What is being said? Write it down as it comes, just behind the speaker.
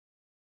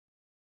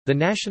The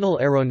National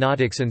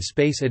Aeronautics and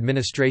Space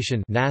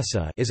Administration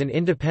 (NASA) is an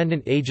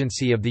independent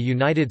agency of the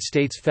United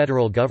States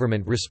federal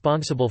government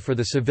responsible for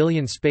the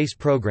civilian space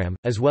program,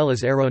 as well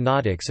as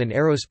aeronautics and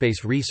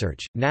aerospace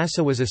research.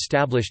 NASA was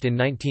established in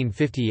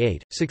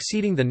 1958,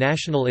 succeeding the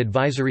National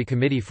Advisory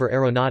Committee for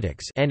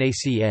Aeronautics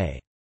 (NACA).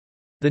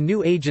 The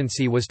new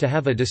agency was to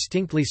have a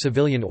distinctly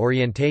civilian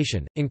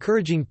orientation,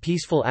 encouraging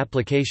peaceful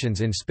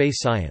applications in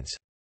space science.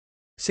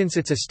 Since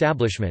its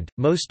establishment,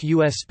 most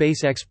U.S.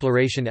 space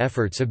exploration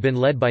efforts have been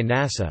led by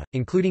NASA,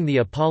 including the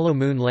Apollo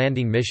moon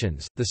landing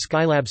missions, the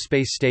Skylab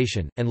space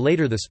station, and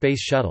later the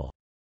Space Shuttle.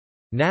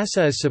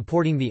 NASA is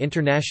supporting the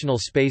International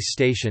Space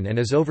Station and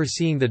is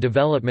overseeing the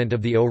development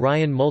of the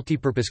Orion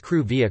Multipurpose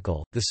Crew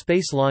Vehicle, the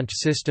Space Launch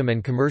System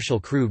and commercial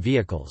crew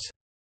vehicles.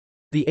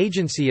 The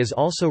agency is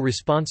also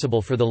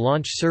responsible for the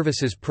Launch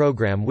Services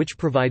Program, which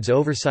provides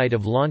oversight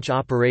of launch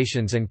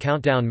operations and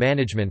countdown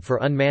management for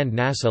unmanned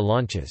NASA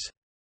launches.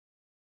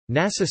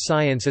 NASA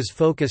science is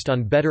focused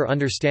on better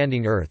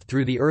understanding Earth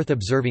through the Earth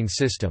Observing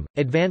System,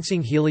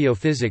 advancing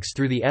heliophysics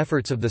through the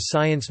efforts of the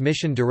Science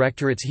Mission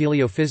Directorate's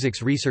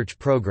Heliophysics Research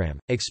Program,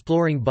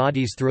 exploring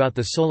bodies throughout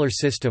the Solar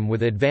System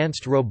with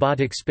advanced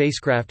robotic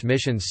spacecraft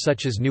missions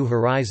such as New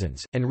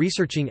Horizons, and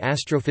researching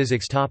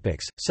astrophysics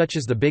topics, such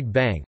as the Big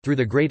Bang, through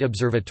the Great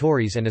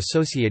Observatories and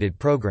associated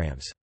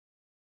programs.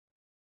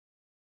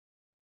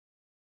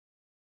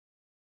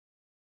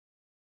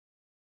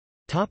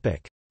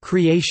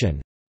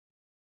 Creation.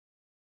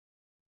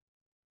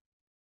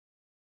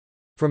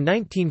 From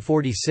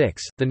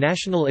 1946, the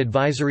National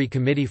Advisory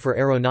Committee for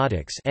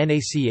Aeronautics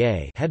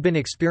 (NACA) had been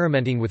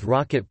experimenting with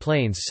rocket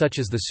planes such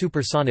as the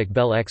supersonic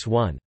Bell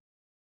X-1.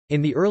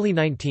 In the early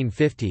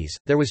 1950s,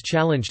 there was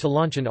challenge to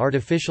launch an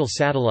artificial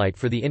satellite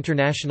for the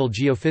International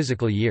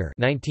Geophysical Year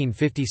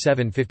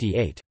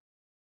 1957–58.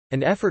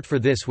 An effort for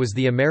this was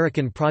the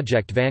American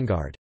Project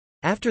Vanguard.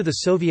 After the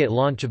Soviet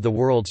launch of the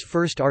world's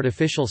first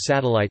artificial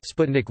satellite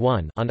Sputnik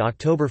 1 on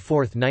October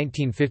 4,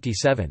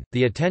 1957,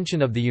 the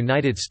attention of the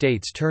United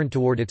States turned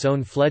toward its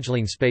own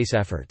fledgling space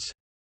efforts.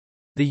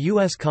 The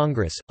U.S.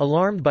 Congress,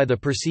 alarmed by the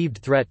perceived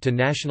threat to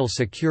national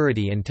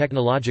security and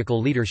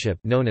technological leadership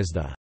known as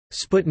the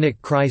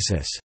Sputnik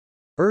crisis,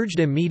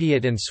 urged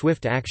immediate and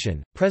swift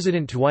action.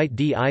 President Dwight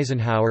D.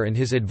 Eisenhower and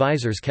his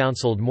advisers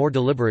counseled more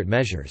deliberate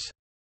measures.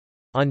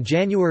 On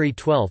January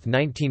 12,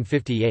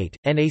 1958,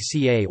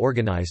 NACA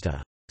organized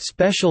a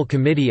 «Special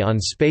Committee on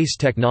Space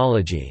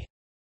Technology»,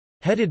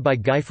 headed by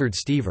Guyford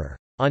Stever.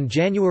 On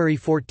January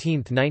 14,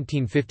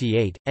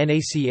 1958,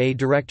 NACA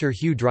Director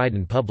Hugh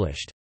Dryden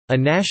published «A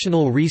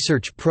National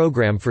Research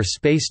Program for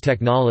Space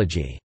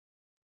Technology»,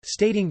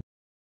 stating,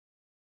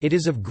 "It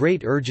is of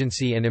great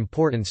urgency and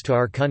importance to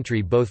our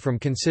country both from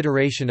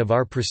consideration of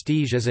our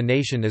prestige as a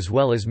nation as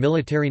well as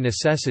military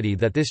necessity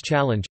that this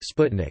challenge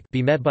Sputnik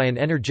be met by an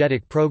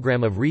energetic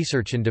program of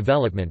research and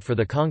development for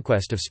the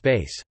conquest of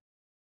space.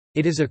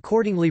 It is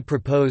accordingly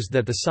proposed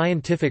that the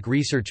scientific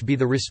research be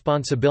the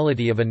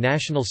responsibility of a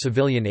national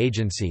civilian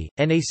agency.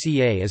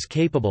 NACA is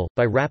capable,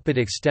 by rapid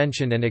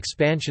extension and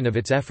expansion of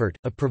its effort,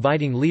 of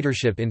providing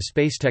leadership in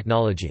space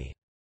technology."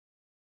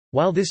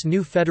 While this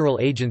new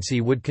federal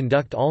agency would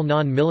conduct all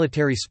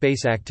non-military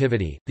space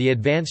activity, the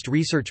Advanced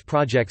Research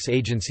Projects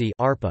Agency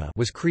 (ARPA)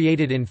 was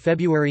created in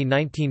February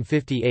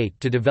 1958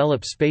 to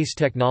develop space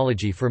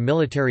technology for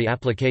military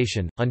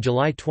application. On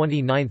July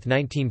 29,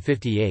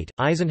 1958,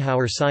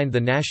 Eisenhower signed the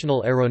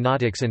National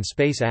Aeronautics and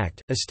Space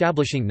Act,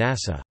 establishing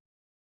NASA.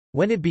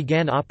 When it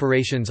began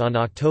operations on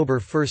October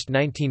 1,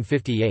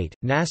 1958,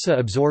 NASA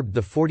absorbed the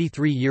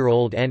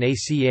 43-year-old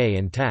NACA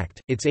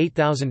intact, its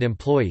 8,000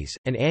 employees,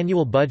 an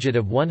annual budget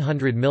of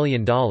 $100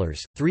 million,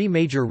 3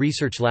 major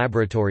research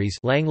laboratories,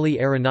 Langley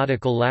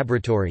Aeronautical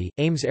Laboratory,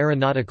 Ames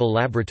Aeronautical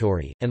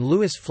Laboratory, and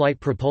Lewis Flight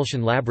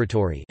Propulsion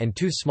Laboratory, and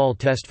 2 small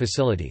test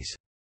facilities.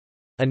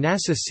 A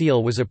NASA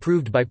seal was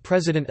approved by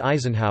President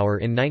Eisenhower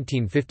in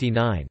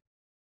 1959.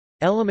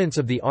 Elements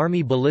of the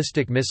Army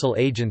Ballistic Missile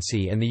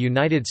Agency and the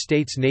United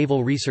States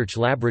Naval Research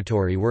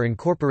Laboratory were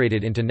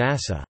incorporated into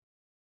NASA.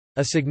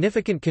 A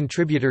significant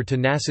contributor to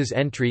NASA's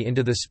entry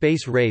into the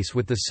space race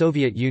with the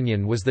Soviet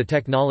Union was the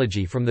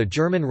technology from the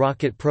German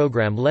rocket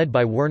program led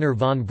by Wernher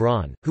von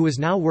Braun, who is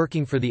now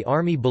working for the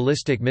Army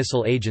Ballistic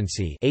Missile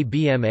Agency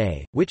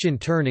 (ABMA), which in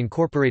turn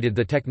incorporated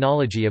the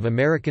technology of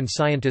American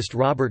scientist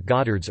Robert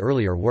Goddard's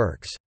earlier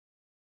works.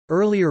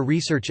 Earlier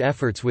research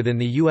efforts within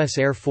the U.S.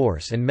 Air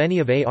Force and many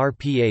of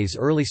ARPA's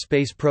early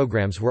space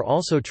programs were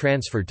also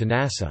transferred to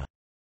NASA.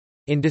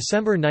 In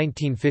December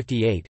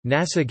 1958,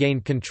 NASA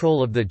gained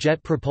control of the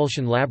Jet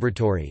Propulsion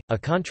Laboratory, a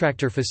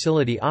contractor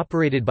facility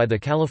operated by the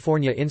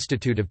California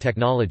Institute of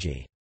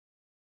Technology.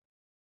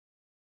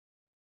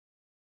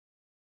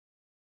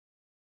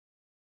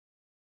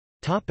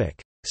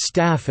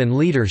 Staff and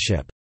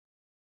leadership.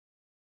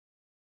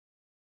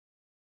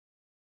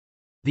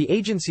 The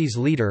agency's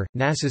leader,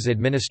 NASA's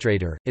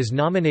administrator, is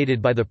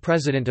nominated by the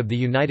President of the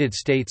United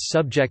States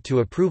subject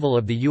to approval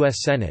of the U.S.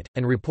 Senate,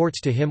 and reports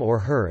to him or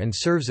her and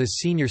serves as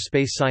senior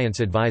space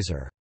science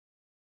advisor.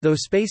 Though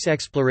space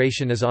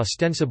exploration is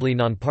ostensibly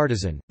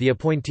nonpartisan, the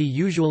appointee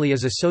usually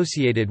is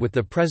associated with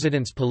the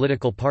president's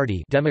political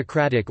party,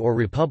 Democratic or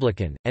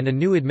Republican, and a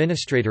new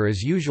administrator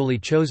is usually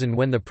chosen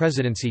when the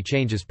presidency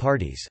changes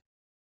parties.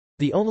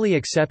 The only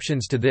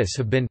exceptions to this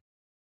have been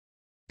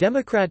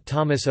Democrat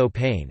Thomas O.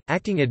 Paine,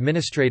 acting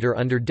administrator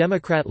under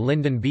Democrat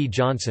Lyndon B.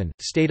 Johnson,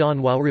 stayed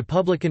on while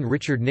Republican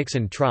Richard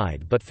Nixon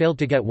tried but failed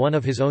to get one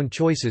of his own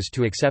choices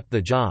to accept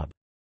the job.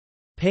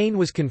 Paine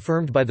was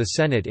confirmed by the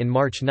Senate in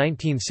March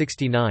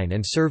 1969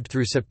 and served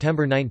through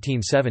September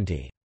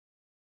 1970.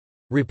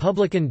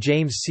 Republican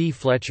James C.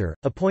 Fletcher,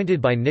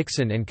 appointed by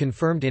Nixon and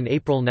confirmed in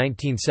April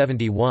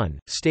 1971,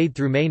 stayed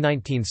through May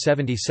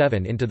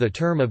 1977 into the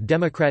term of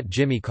Democrat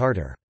Jimmy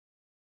Carter.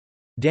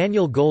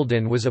 Daniel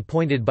Goldin was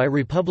appointed by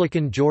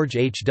Republican George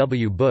H.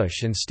 W.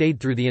 Bush and stayed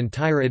through the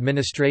entire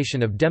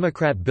administration of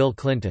Democrat Bill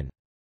Clinton.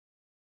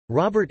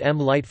 Robert M.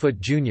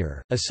 Lightfoot,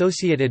 Jr.,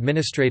 Associate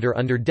Administrator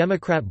under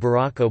Democrat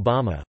Barack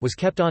Obama, was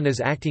kept on as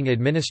acting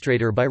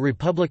administrator by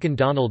Republican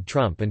Donald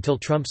Trump until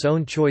Trump's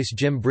own choice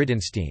Jim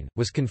Bridenstine,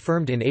 was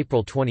confirmed in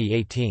April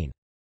 2018.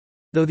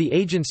 Though the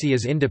agency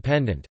is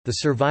independent, the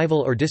survival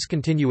or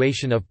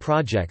discontinuation of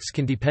projects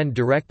can depend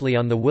directly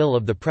on the will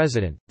of the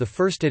President. The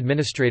first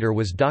administrator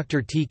was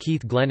Dr. T.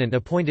 Keith Glennon,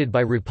 appointed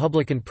by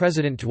Republican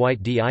President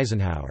Dwight D.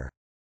 Eisenhower.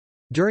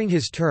 During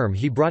his term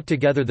he brought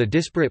together the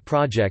disparate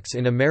projects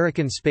in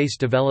American space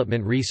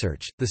development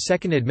research. The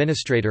second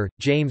administrator,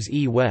 James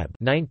E. Webb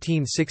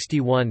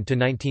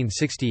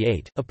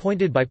 (1961–1968),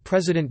 appointed by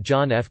President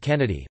John F.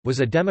 Kennedy, was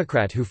a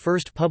Democrat who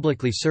first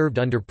publicly served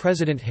under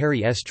President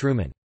Harry S.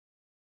 Truman.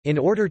 In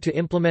order to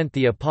implement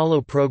the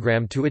Apollo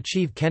program to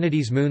achieve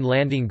Kennedy's moon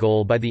landing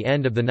goal by the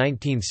end of the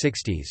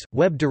 1960s,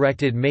 Webb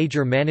directed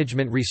major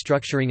management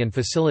restructuring and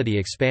facility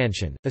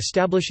expansion,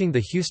 establishing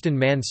the Houston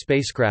Manned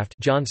Spacecraft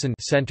Johnson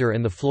Center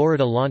and the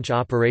Florida Launch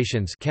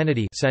Operations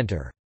Kennedy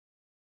Center.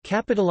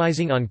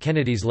 Capitalizing on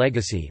Kennedy's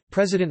legacy,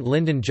 President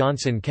Lyndon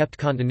Johnson kept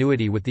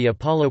continuity with the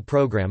Apollo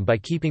program by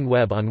keeping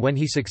Webb on when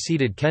he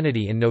succeeded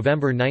Kennedy in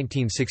November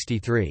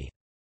 1963.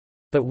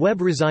 But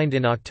Webb resigned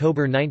in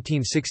October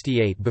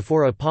 1968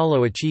 before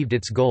Apollo achieved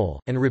its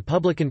goal, and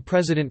Republican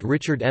President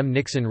Richard M.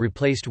 Nixon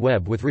replaced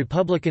Webb with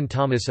Republican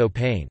Thomas O.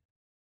 Paine.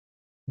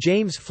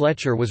 James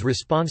Fletcher was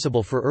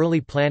responsible for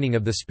early planning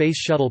of the Space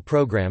Shuttle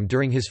program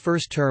during his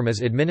first term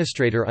as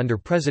administrator under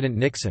President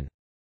Nixon.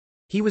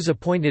 He was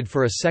appointed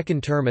for a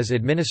second term as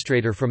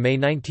administrator from May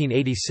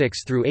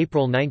 1986 through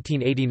April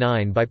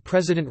 1989 by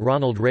President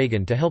Ronald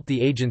Reagan to help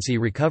the agency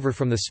recover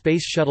from the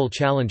Space Shuttle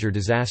Challenger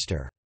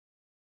disaster.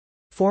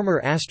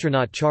 Former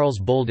astronaut Charles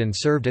Bolden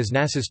served as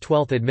NASA's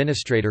 12th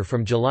administrator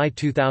from July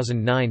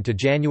 2009 to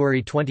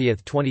January 20,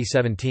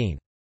 2017.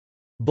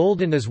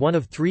 Bolden is one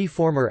of three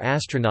former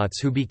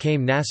astronauts who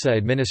became NASA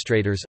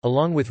administrators,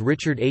 along with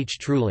Richard H.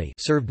 Truly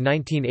served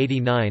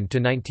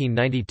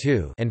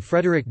 1989–1992 and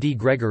Frederick D.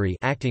 Gregory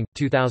acting,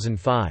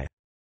 2005.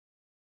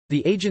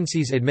 The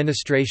agency's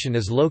administration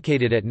is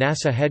located at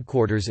NASA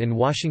headquarters in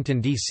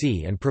Washington,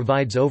 D.C. and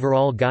provides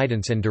overall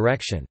guidance and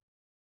direction.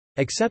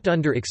 Except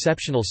under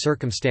exceptional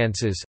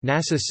circumstances,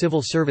 NASA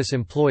civil service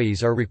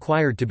employees are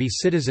required to be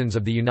citizens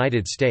of the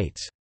United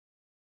States.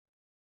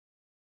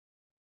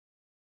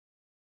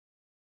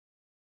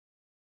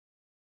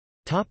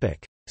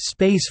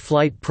 Space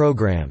flight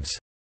programs.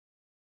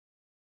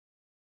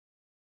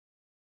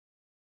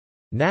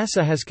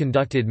 NASA has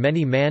conducted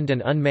many manned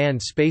and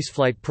unmanned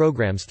spaceflight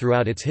programs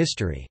throughout its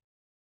history.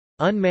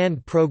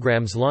 Unmanned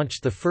programs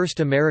launched the first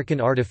American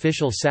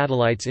artificial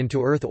satellites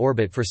into Earth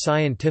orbit for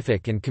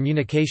scientific and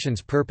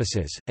communications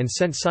purposes, and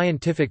sent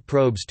scientific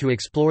probes to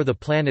explore the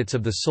planets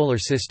of the Solar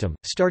System,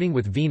 starting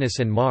with Venus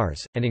and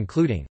Mars, and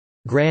including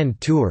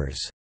grand tours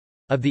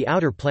of the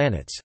outer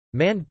planets.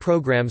 Manned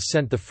programs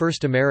sent the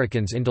first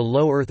Americans into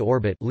low Earth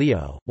orbit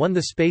 (LEO), won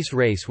the space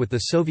race with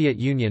the Soviet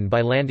Union by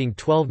landing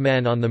 12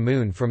 men on the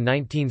Moon from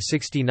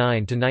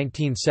 1969 to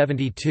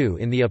 1972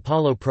 in the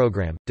Apollo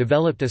program,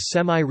 developed a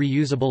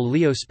semi-reusable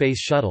LEO space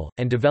shuttle,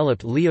 and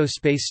developed LEO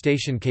space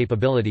station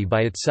capability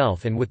by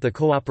itself and with the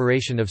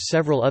cooperation of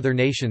several other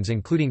nations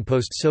including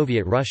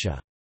post-Soviet Russia.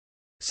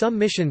 Some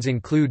missions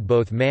include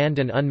both manned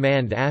and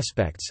unmanned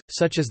aspects,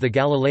 such as the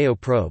Galileo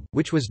probe,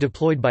 which was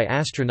deployed by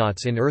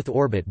astronauts in Earth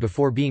orbit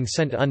before being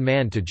sent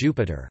unmanned to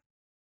Jupiter.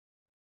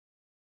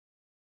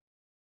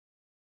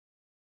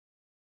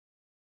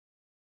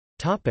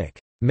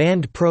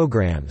 Manned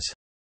programs.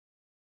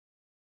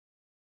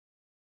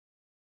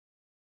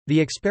 The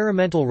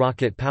experimental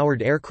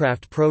rocket-powered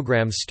aircraft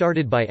programs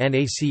started by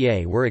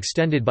NASA were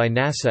extended by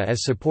NASA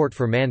as support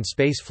for manned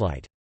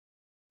spaceflight.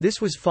 This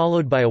was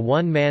followed by a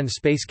one-man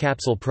space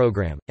capsule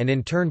program, and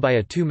in turn by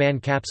a two-man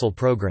capsule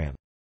program.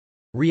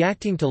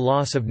 Reacting to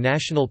loss of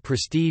national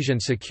prestige and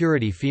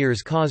security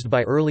fears caused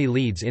by early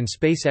leads in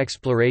space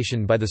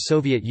exploration by the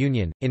Soviet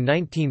Union, in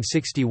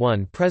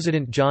 1961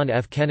 President John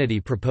F. Kennedy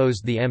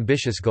proposed the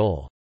ambitious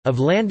goal of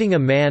landing a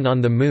man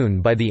on the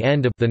Moon by the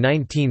end of the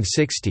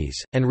 1960s,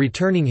 and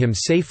returning him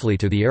safely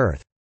to the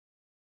Earth.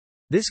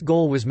 This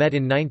goal was met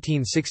in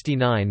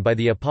 1969 by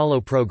the Apollo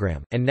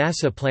program, and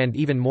NASA planned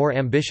even more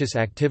ambitious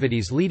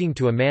activities leading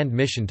to a manned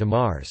mission to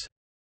Mars.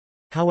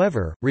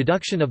 However,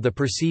 reduction of the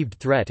perceived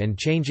threat and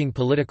changing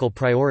political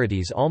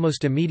priorities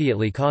almost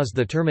immediately caused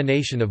the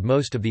termination of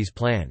most of these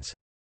plans.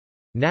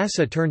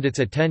 NASA turned its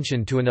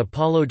attention to an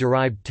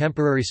Apollo-derived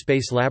temporary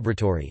space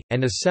laboratory,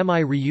 and a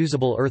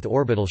semi-reusable Earth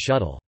orbital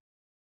shuttle.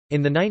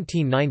 In the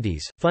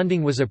 1990s,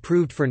 funding was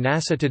approved for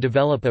NASA to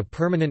develop a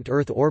permanent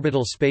Earth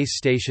orbital space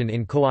station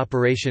in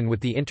cooperation with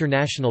the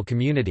international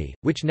community,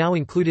 which now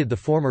included the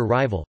former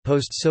rival,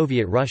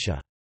 post-Soviet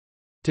Russia.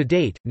 To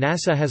date,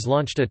 NASA has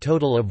launched a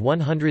total of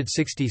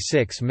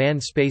 166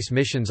 manned space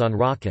missions on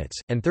rockets,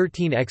 and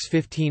 13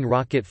 X-15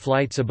 rocket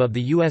flights above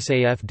the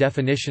USAF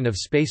definition of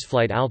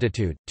spaceflight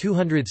altitude,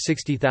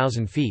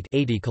 260,000 feet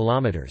 80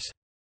 kilometers.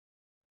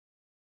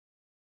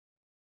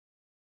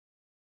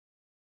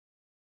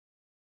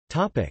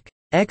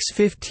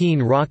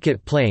 X-15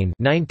 rocket plane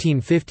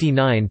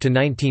 1959 to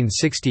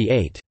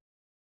 1968.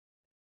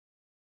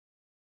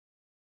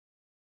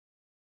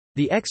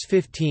 The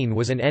X-15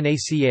 was an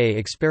NACA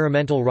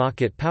experimental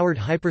rocket-powered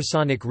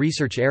hypersonic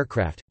research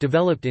aircraft,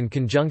 developed in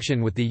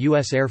conjunction with the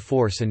U.S. Air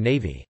Force and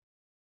Navy.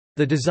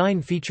 The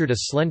design featured a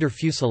slender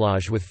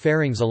fuselage with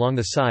fairings along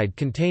the side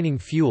containing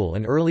fuel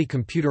and early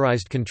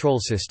computerized control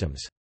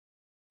systems.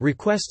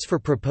 Requests for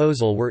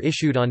proposal were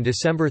issued on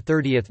December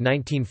 30,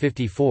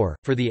 1954,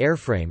 for the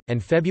airframe,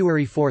 and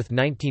February 4,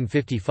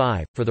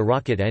 1955, for the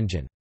rocket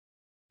engine.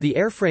 The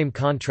airframe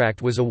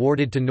contract was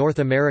awarded to North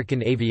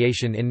American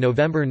Aviation in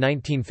November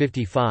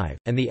 1955,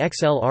 and the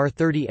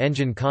XLR-30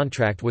 engine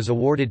contract was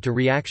awarded to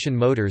Reaction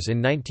Motors in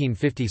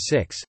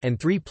 1956, and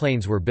 3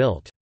 planes were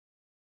built.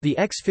 The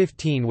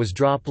X-15 was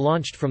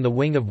drop-launched from the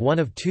wing of one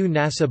of 2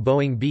 NASA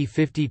Boeing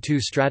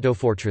B-52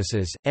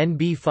 Stratofortresses,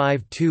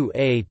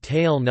 NB-52A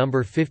tail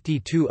number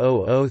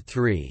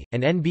 52003,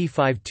 and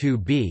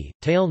NB-52B,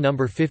 tail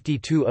number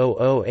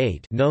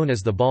 52008, known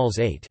as the Balls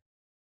 8.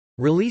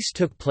 Release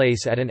took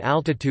place at an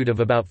altitude of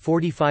about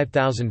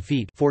 45,000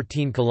 feet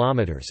 14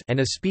 kilometers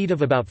and a speed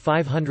of about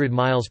 500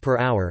 miles per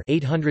hour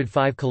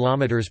 805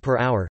 kilometers per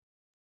hour.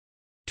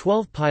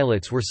 12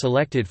 pilots were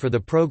selected for the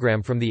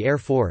program from the Air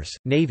Force,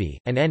 Navy,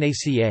 and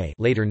NACA,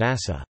 later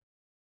NASA.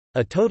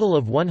 A total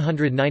of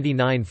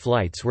 199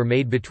 flights were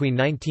made between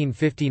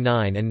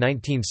 1959 and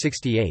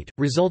 1968,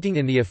 resulting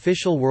in the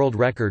official world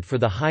record for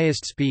the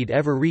highest speed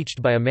ever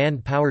reached by a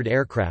manned-powered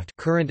aircraft,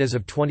 current as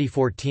of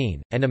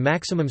 2014, and a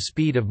maximum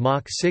speed of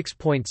Mach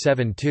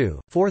 6.72,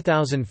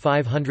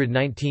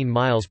 4,519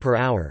 miles per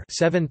hour,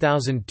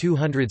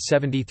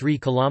 7,273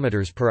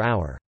 kilometers per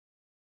hour.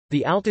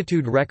 The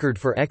altitude record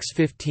for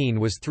X-15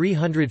 was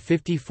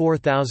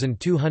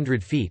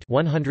 354,200 feet,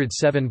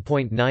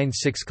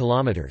 107.96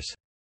 kilometers.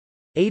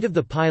 8 of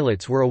the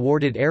pilots were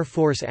awarded Air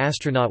Force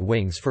astronaut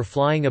wings for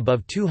flying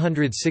above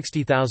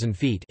 260,000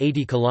 feet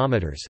 80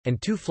 kilometers,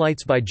 and 2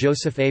 flights by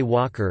Joseph A.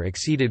 Walker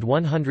exceeded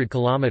 100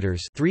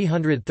 kilometers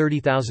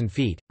 330,000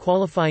 feet,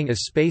 qualifying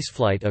as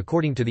spaceflight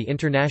according to the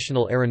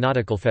International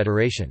Aeronautical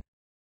Federation.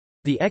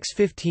 The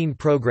X-15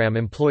 program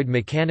employed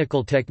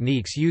mechanical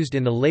techniques used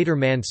in the later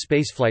manned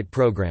spaceflight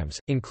programs,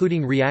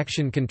 including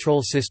reaction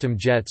control system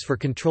jets for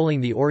controlling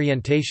the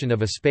orientation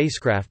of a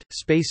spacecraft,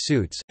 space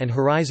suits, and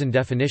horizon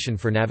definition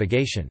for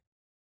navigation.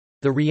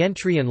 The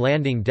re-entry and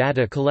landing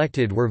data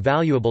collected were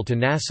valuable to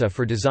NASA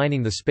for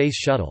designing the Space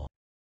Shuttle.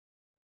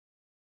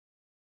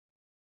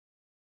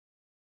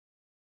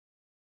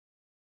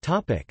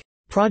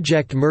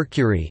 Project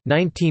Mercury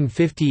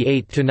 1958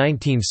 to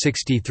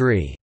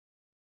 1963.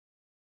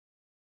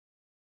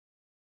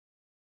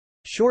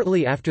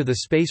 Shortly after the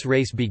space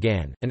race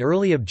began, an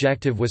early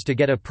objective was to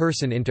get a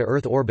person into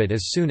Earth orbit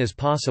as soon as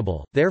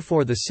possible,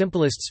 therefore the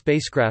simplest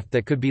spacecraft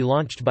that could be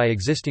launched by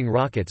existing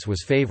rockets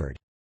was favored.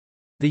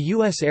 The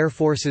U.S. Air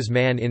Force's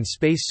Man in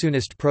Space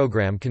Soonest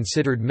program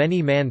considered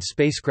many manned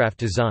spacecraft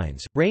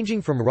designs,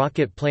 ranging from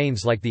rocket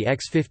planes like the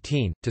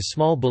X-15, to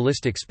small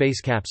ballistic space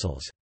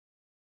capsules.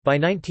 By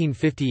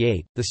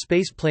 1958, the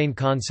space plane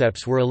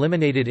concepts were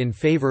eliminated in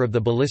favor of the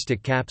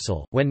ballistic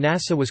capsule. When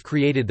NASA was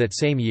created that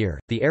same year,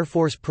 the Air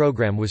Force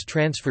program was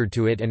transferred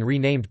to it and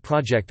renamed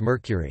Project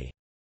Mercury.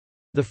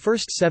 The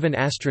first 7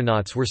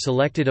 astronauts were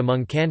selected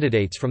among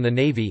candidates from the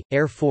Navy,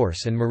 Air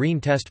Force and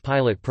Marine test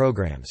pilot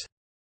programs.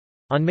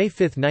 On May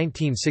 5,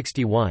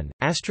 1961,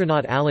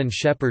 astronaut Alan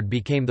Shepard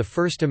became the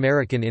first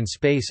American in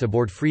space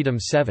aboard Freedom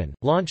 7,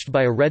 launched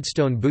by a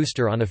Redstone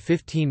booster on a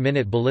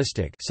 15-minute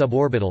ballistic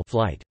suborbital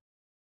flight.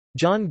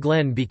 John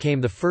Glenn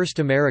became the first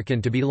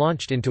American to be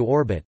launched into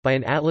orbit, by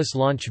an Atlas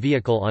launch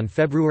vehicle on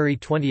February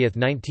 20,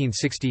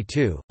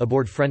 1962,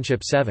 aboard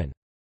Friendship 7.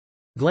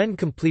 Glenn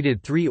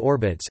completed 3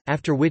 orbits,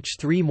 after which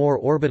 3 more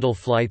orbital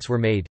flights were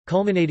made,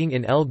 culminating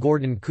in L.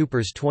 Gordon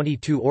Cooper's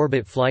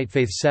 22-orbit flight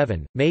Faith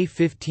 7, May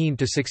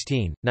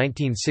 15–16,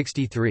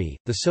 1963.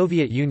 The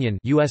Soviet Union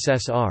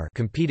 (USSR)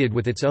 competed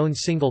with its own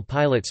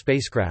single-pilot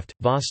spacecraft,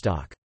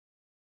 Vostok.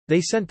 They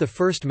sent the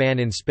first man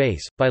in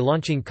space, by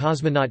launching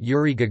cosmonaut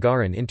Yuri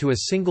Gagarin into a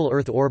single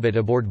Earth orbit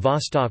aboard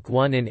Vostok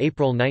 1 in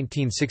April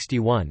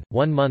 1961,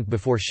 1 month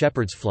before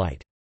Shepard's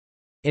flight.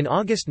 In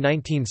August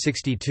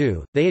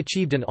 1962, they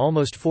achieved an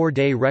almost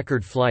 4-day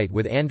record flight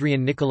with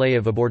Andrian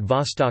Nikolaev aboard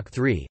Vostok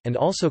 3, and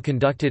also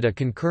conducted a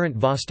concurrent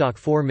Vostok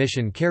 4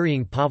 mission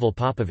carrying Pavel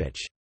Popovich.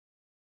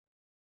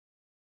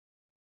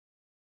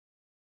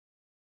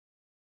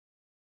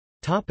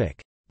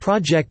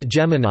 Project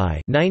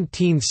Gemini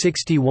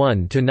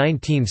 1961 to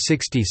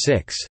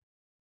 1966.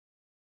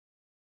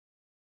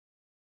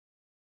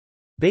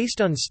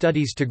 Based on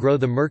studies to grow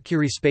the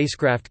Mercury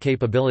spacecraft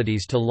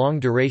capabilities to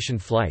long-duration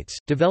flights,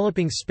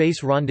 developing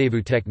space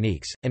rendezvous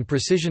techniques, and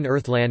precision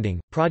Earth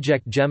landing,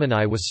 Project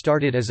Gemini was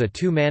started as a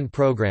two-man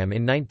program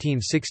in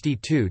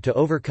 1962 to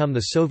overcome the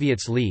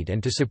Soviets' lead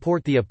and to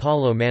support the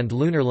Apollo manned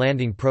lunar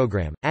landing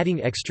program, adding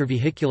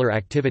extravehicular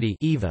activity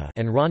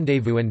and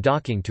rendezvous and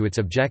docking to its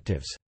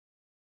objectives.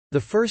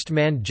 The first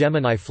manned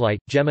Gemini flight,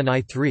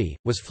 Gemini 3,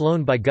 was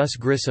flown by Gus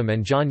Grissom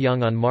and John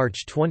Young on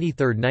March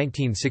 23,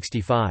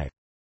 1965.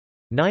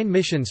 9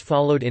 missions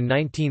followed in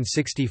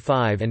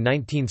 1965 and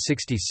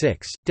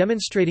 1966,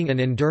 demonstrating an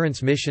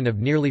endurance mission of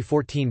nearly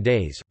 14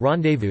 days,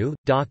 rendezvous,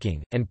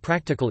 docking, and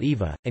practical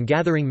EVA, and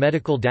gathering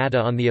medical data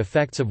on the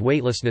effects of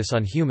weightlessness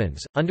on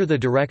humans. Under the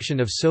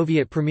direction of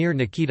Soviet Premier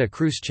Nikita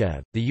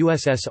Khrushchev, the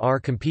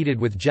USSR competed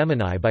with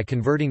Gemini by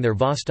converting their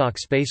Vostok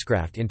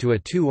spacecraft into a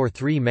 2- or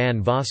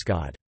 3-man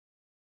Voskhod.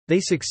 They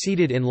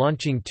succeeded in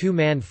launching 2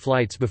 manned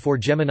flights before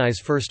Gemini's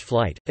first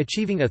flight,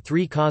 achieving a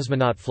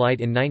 3-cosmonaut flight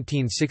in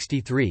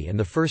 1963 and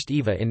the first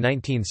EVA in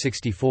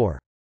 1964.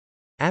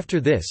 After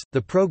this,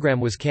 the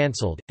program was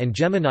cancelled, and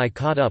Gemini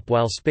caught up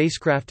while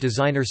spacecraft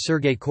designer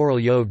Sergei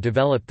Korolyov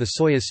developed the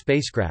Soyuz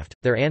spacecraft,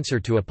 their answer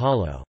to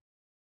Apollo.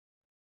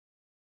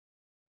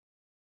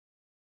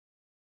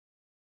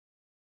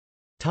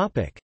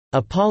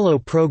 Apollo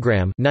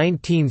program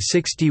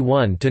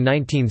 1961 to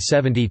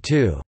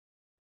 1972.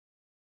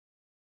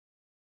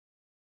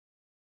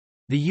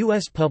 The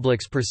U.S.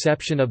 public's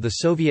perception of the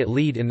Soviet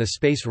lead in the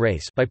space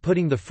race by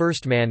putting the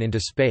first man into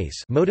space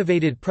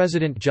motivated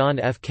President John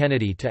F.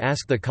 Kennedy to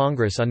ask the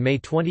Congress on May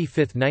 25,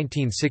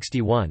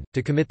 1961,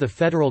 to commit the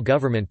federal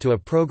government to a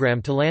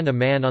program to land a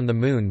man on the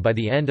Moon by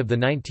the end of the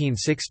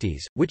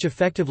 1960s, which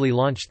effectively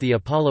launched the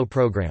Apollo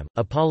program.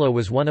 Apollo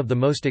was one of the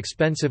most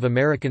expensive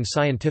American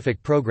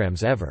scientific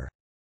programs ever.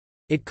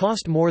 It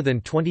cost more than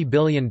 $20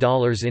 billion in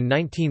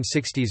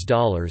 1960s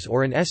dollars,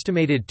 or an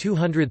estimated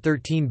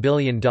 $213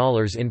 billion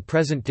in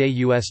present-day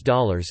U.S.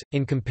 dollars.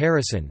 In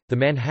comparison, the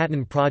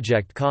Manhattan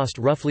Project cost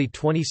roughly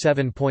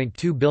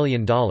 $27.2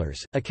 billion.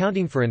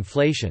 Accounting for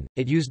inflation,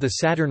 it used the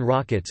Saturn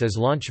rockets as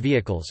launch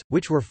vehicles,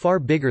 which were far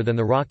bigger than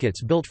the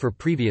rockets built for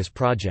previous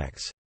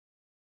projects.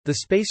 The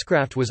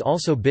spacecraft was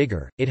also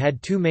bigger. It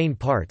had 2 main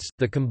parts,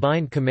 the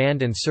Combined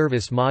Command and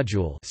Service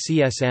Module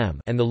 (CSM)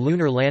 and the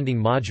Lunar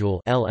Landing Module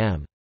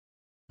 (LM).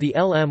 The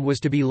LM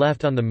was to be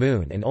left on the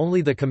Moon, and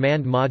only the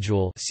Command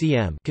Module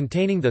 (CM)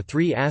 containing the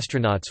 3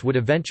 astronauts would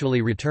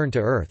eventually return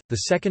to Earth.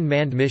 The second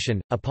manned mission,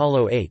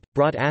 Apollo 8,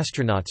 brought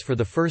astronauts for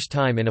the first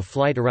time in a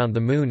flight around the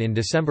Moon in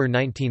December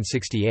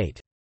 1968.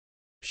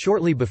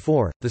 Shortly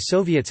before, the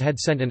Soviets had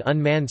sent an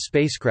unmanned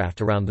spacecraft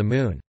around the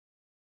Moon.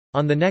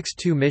 On the next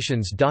 2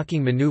 missions,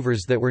 docking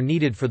maneuvers that were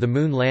needed for the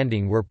Moon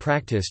landing were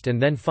practiced,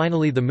 and then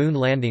finally the Moon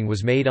landing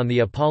was made on the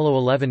Apollo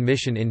 11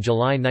 mission in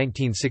July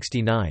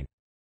 1969.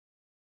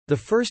 The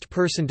first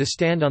person to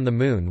stand on the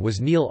Moon was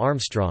Neil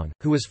Armstrong,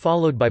 who was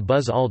followed by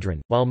Buzz Aldrin,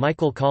 while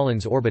Michael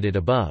Collins orbited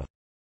above.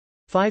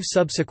 5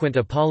 subsequent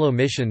Apollo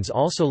missions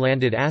also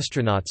landed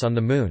astronauts on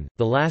the Moon,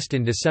 the last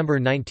in December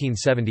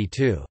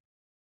 1972.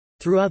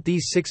 Throughout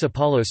these 6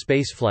 Apollo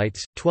spaceflights,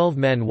 12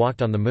 men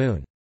walked on the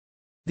Moon.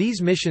 These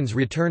missions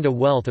returned a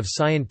wealth of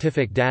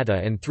scientific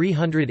data and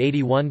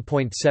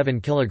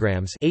 381.7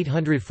 kilograms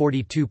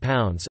 (842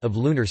 pounds) of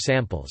lunar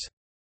samples.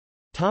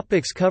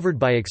 Topics covered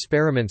by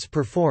experiments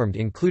performed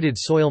included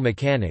soil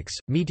mechanics,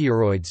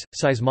 meteoroids,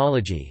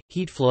 seismology,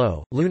 heat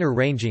flow, lunar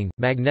ranging,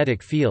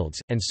 magnetic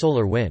fields, and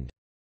solar wind.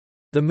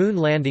 The Moon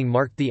landing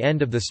marked the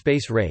end of the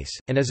space race,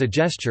 and as a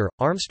gesture,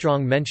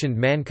 Armstrong mentioned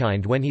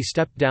mankind when he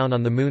stepped down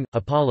on the Moon.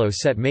 Apollo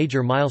set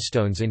major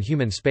milestones in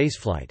human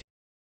spaceflight.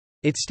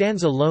 It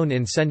stands alone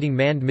in sending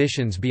manned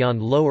missions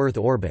beyond low Earth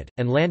orbit,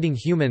 and landing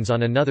humans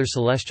on another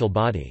celestial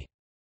body.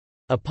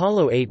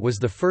 Apollo 8 was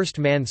the first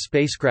manned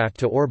spacecraft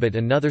to orbit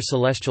another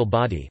celestial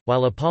body,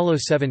 while Apollo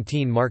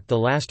 17 marked the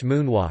last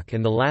moonwalk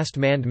and the last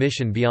manned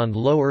mission beyond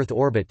low Earth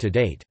orbit to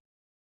date.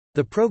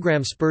 The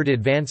program spurred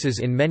advances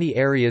in many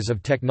areas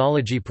of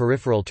technology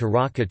peripheral to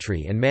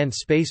rocketry and manned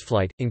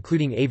spaceflight,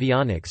 including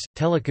avionics,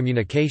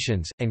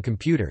 telecommunications, and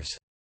computers.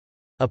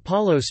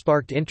 Apollo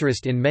sparked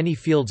interest in many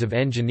fields of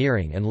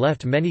engineering and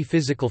left many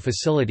physical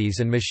facilities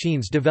and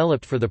machines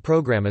developed for the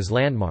program as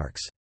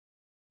landmarks.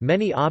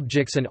 Many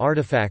objects and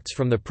artifacts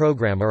from the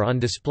program are on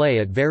display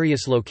at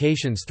various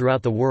locations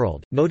throughout the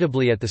world,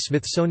 notably at the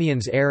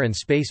Smithsonian's Air and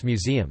Space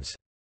Museums.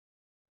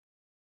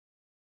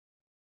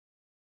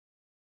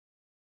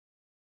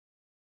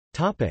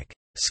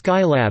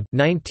 Skylab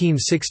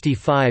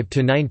 1965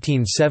 to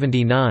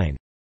 1979.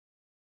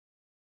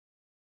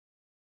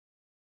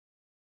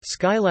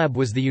 Skylab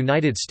was the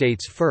United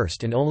States'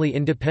 first and only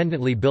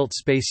independently built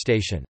space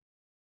station.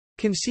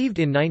 Conceived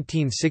in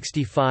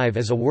 1965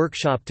 as a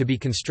workshop to be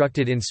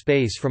constructed in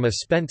space from a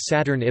spent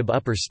Saturn IB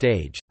upper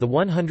stage, the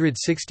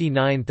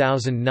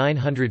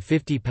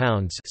 169,950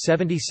 pounds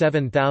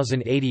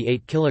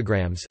 (77,088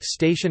 kilograms)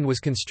 station was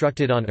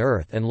constructed on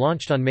Earth and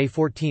launched on May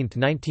 14,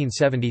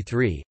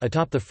 1973,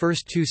 atop the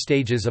first two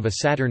stages of a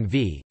Saturn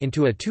V,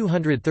 into a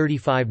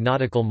 235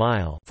 nautical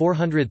mile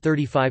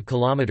 (435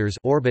 kilometers)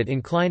 orbit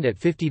inclined at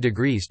 50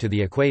 degrees to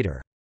the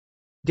equator.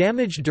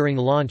 Damaged during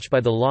launch by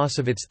the loss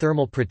of its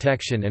thermal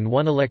protection and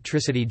one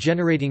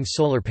electricity-generating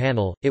solar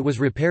panel, it was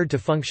repaired to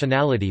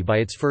functionality by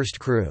its first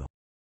crew.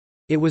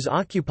 It was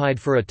occupied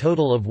for a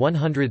total of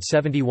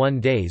 171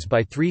 days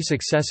by three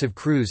successive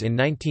crews in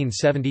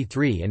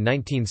 1973 and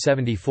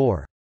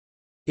 1974.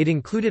 It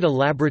included a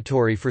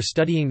laboratory for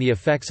studying the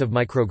effects of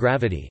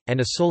microgravity, and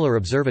a solar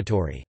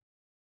observatory.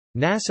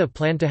 NASA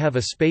planned to have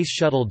a space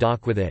shuttle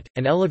dock with it,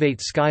 and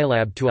elevate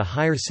Skylab to a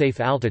higher safe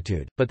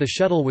altitude, but the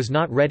shuttle was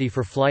not ready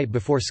for flight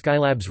before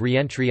Skylab's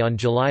re-entry on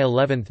July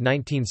 11,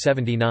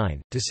 1979.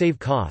 To save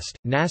cost,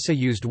 NASA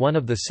used one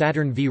of the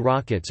Saturn V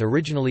rockets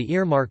originally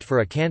earmarked for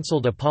a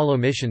cancelled Apollo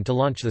mission to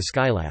launch the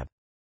Skylab.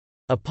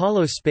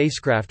 Apollo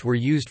spacecraft were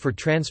used for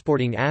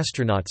transporting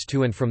astronauts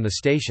to and from the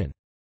station.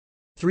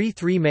 Three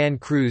three-man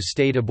crews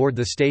stayed aboard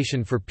the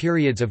station for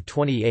periods of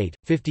 28,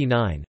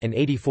 59, and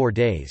 84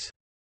 days.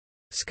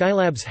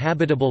 Skylab's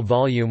habitable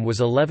volume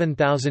was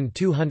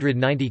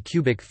 11,290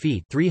 cubic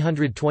feet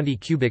 (320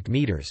 cubic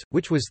meters),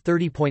 which was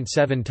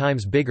 30.7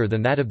 times bigger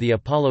than that of the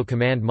Apollo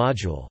command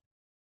module.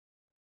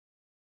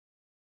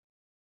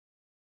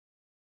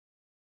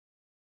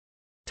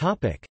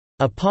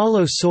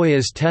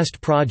 Apollo-Soyuz Test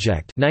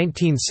Project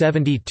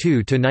 1972 to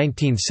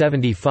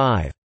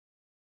 1975.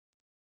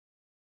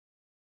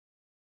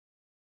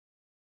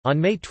 On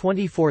May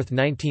 24,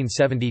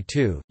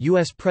 1972,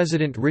 U.S.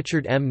 President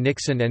Richard M.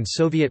 Nixon and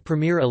Soviet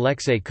Premier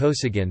Alexei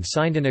Kosygin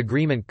signed an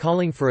agreement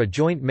calling for a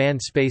joint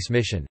manned space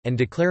mission, and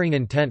declaring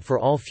intent for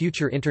all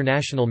future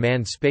international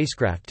manned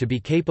spacecraft to be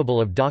capable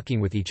of docking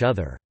with each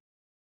other.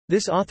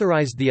 This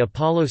authorized the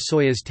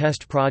Apollo-Soyuz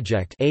Test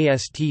Project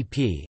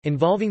 (ASTP),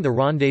 involving the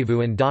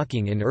rendezvous and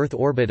docking in Earth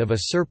orbit of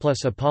a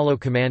surplus Apollo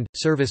Command –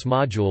 Service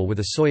module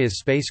with a Soyuz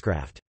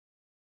spacecraft.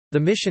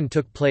 The mission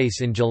took place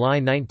in July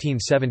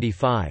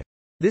 1975.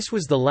 This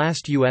was the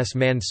last U.S.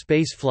 manned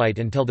spaceflight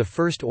until the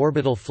first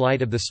orbital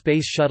flight of the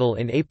Space Shuttle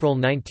in April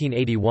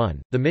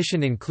 1981. The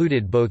mission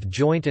included both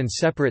joint and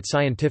separate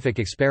scientific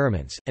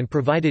experiments, and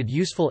provided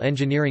useful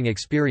engineering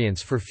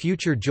experience for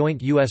future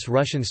joint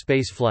U.S.-Russian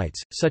space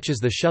flights, such as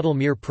the Shuttle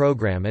Mir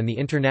program and the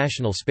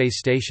International Space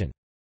Station.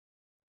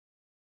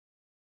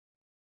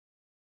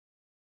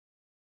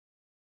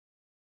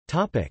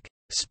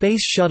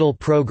 Space Shuttle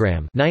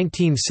program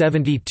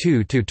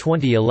 1972 to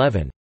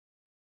 2011.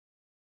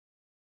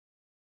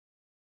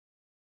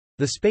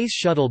 The Space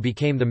Shuttle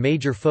became the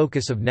major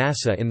focus of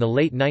NASA in the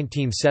late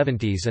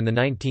 1970s and the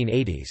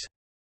 1980s.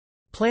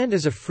 Planned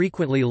as a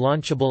frequently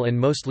launchable and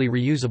mostly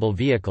reusable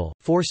vehicle,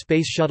 4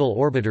 Space Shuttle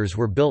orbiters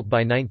were built by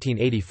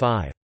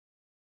 1985.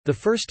 The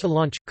first to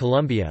launch,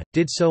 Columbia,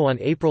 did so on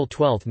April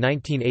 12,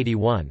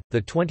 1981,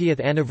 the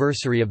 20th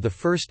anniversary of the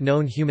first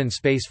known human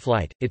space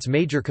flight. Its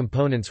major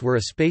components were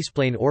a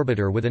spaceplane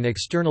orbiter with an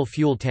external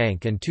fuel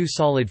tank and 2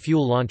 solid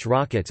fuel launch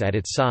rockets at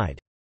its side.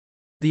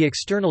 The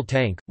external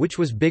tank, which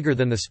was bigger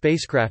than the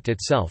spacecraft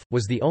itself,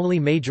 was the only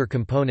major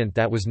component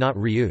that was not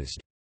reused.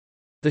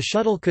 The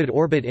shuttle could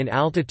orbit in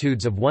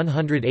altitudes of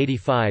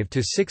 185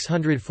 to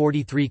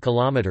 643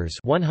 kilometers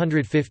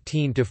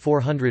 (115 to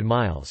 400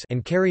 miles)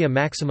 and carry a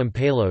maximum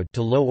payload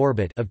to low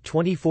orbit of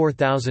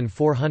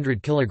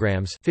 24,400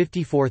 kilograms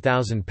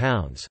 (54,000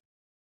 pounds).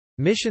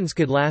 Missions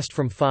could last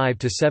from 5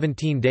 to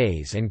 17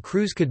 days and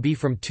crews could be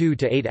from 2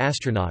 to 8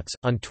 astronauts.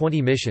 On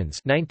 20 missions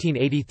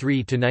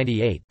 1983 to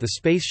 98, the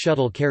Space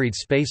Shuttle carried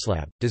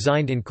Spacelab,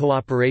 designed in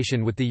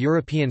cooperation with the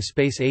European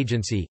Space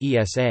Agency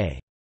 (ESA).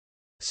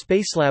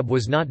 Spacelab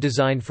was not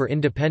designed for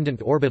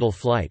independent orbital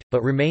flight,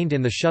 but remained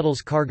in the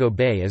shuttle's cargo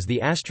bay as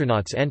the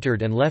astronauts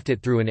entered and left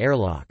it through an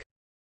airlock.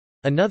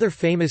 Another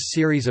famous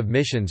series of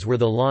missions were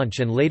the launch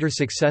and later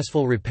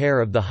successful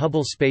repair of the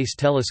Hubble Space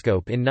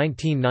Telescope in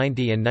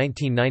 1990 and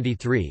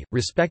 1993,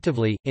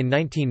 respectively. In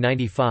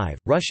 1995,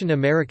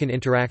 Russian-American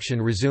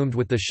interaction resumed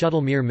with the Shuttle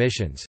Mir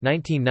missions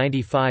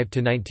 1995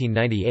 to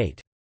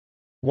 1998.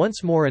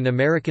 Once more an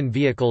American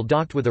vehicle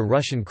docked with a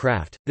Russian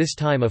craft, this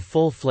time a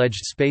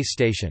full-fledged space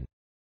station.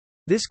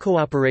 This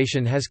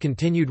cooperation has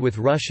continued with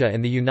Russia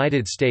and the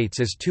United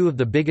States as 2 of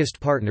the biggest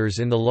partners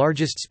in the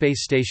largest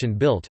space station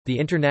built, the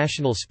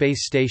International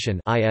Space Station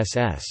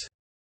 (ISS).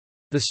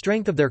 The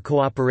strength of their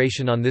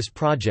cooperation on this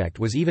project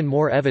was even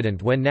more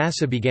evident when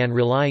NASA began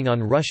relying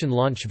on Russian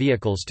launch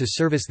vehicles to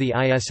service the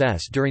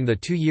ISS during the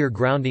 2-year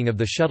grounding of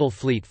the shuttle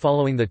fleet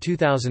following the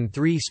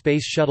 2003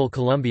 Space Shuttle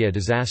Columbia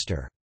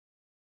disaster.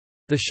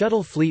 The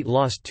shuttle fleet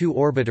lost 2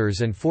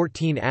 orbiters and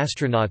 14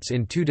 astronauts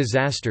in 2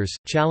 disasters,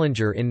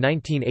 Challenger in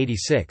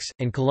 1986,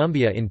 and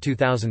Columbia in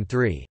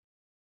 2003.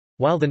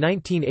 While the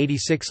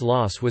 1986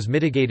 loss was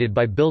mitigated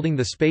by building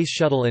the Space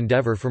Shuttle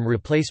Endeavour from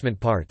replacement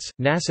parts,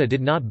 NASA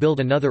did not build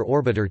another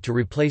orbiter to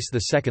replace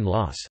the second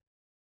loss.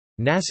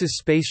 NASA's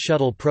Space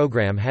Shuttle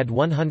program had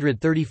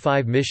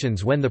 135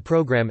 missions when the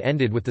program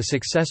ended with the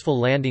successful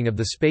landing of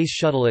the Space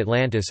Shuttle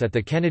Atlantis at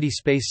the Kennedy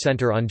Space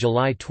Center on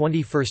July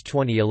 21,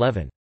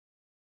 2011.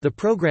 The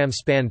program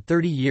spanned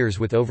 30 years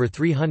with over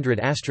 300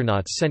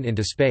 astronauts sent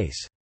into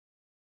space.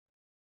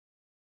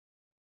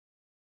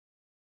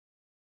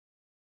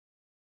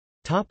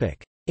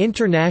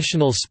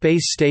 International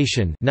Space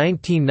Station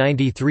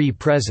 1993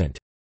 present.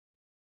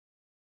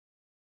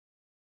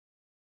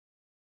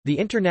 The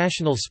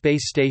International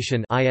Space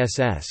Station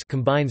 (ISS)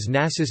 combines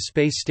NASA's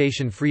Space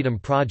Station Freedom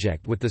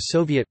project with the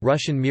Soviet,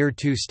 Russian Mir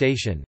 2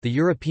 station, the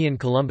European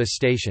Columbus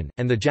station,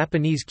 and the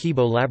Japanese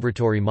Kibo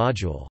laboratory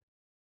module.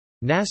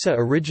 NASA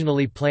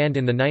originally planned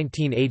in the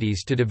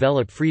 1980s to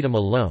develop Freedom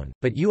alone,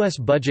 but U.S.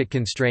 budget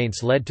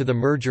constraints led to the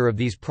merger of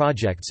these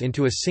projects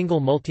into a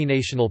single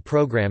multinational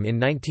program in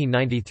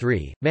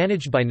 1993,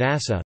 managed by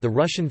NASA, the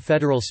Russian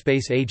Federal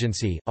Space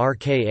Agency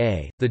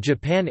 (RKA), the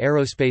Japan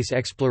Aerospace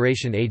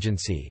Exploration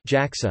Agency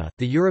 (JAXA),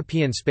 the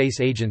European Space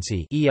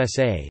Agency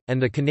 (ESA),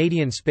 and the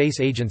Canadian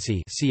Space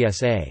Agency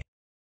 (CSA).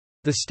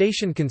 The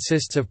station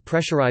consists of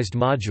pressurized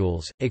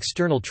modules,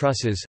 external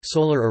trusses,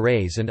 solar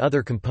arrays and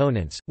other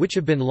components, which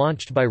have been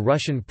launched by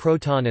Russian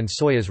Proton and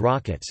Soyuz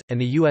rockets, and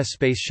the U.S.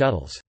 space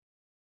shuttles.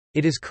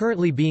 It is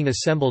currently being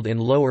assembled in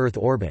low Earth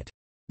orbit.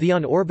 The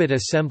on-orbit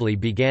assembly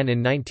began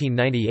in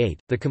 1998,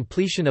 the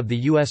completion of the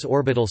U.S.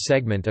 orbital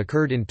segment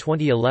occurred in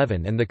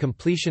 2011 and the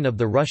completion of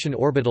the Russian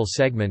orbital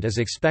segment is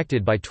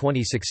expected by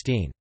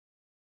 2016.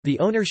 The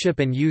ownership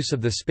and use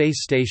of the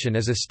space station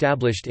is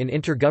established in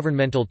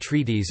intergovernmental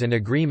treaties and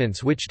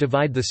agreements which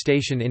divide the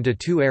station into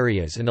two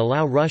areas and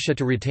allow Russia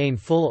to retain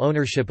full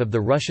ownership of the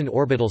Russian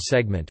orbital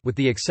segment with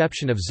the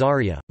exception of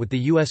Zarya, with the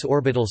U.S.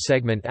 orbital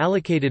segment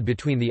allocated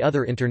between the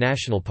other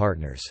international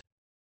partners.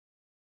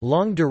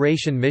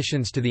 Long-duration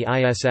missions to the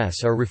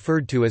ISS are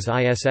referred to as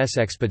ISS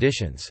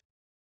expeditions.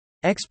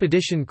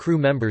 Expedition crew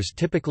members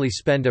typically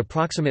spend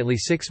approximately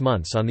 6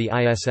 months on the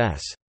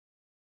ISS.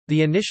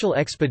 The initial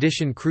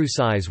expedition crew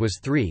size was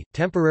 3,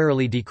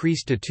 temporarily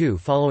decreased to 2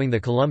 following the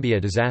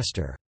Columbia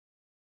disaster.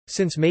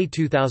 Since May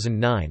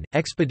 2009,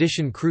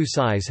 expedition crew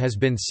size has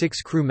been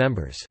 6 crew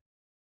members.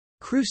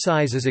 Crew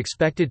size is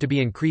expected to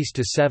be increased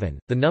to 7,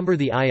 the number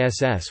the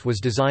ISS was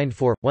designed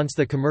for, once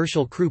the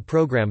commercial crew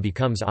program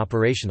becomes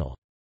operational.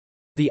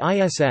 The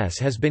ISS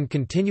has been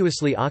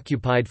continuously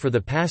occupied for the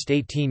past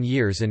 18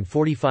 years and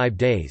 45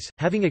 days,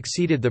 having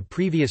exceeded the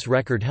previous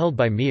record held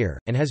by Mir,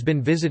 and has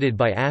been visited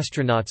by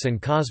astronauts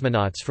and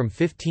cosmonauts from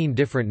 15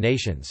 different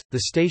nations.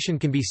 The station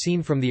can be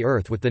seen from the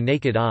Earth with the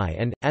naked eye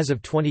and, as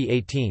of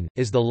 2018,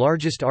 is the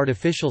largest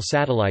artificial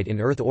satellite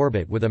in Earth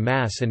orbit with a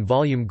mass and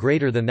volume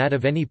greater than that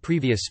of any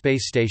previous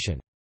space station.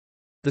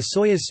 The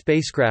Soyuz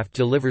spacecraft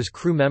delivers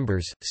crew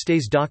members,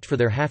 stays docked for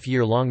their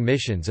half-year-long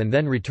missions and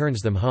then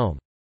returns them home.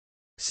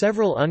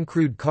 Several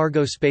uncrewed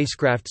cargo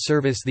spacecraft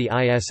service the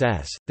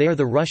ISS, they are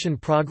the Russian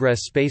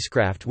Progress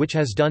spacecraft which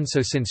has done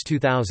so since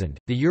 2000,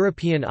 the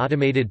European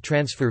Automated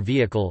Transfer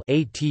Vehicle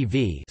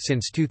 (ATV)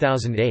 since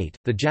 2008,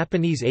 the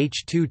Japanese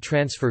H-2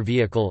 Transfer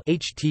Vehicle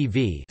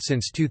 (HTV)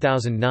 since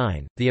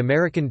 2009, the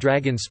American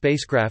Dragon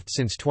spacecraft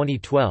since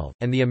 2012,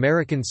 and the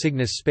American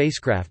Cygnus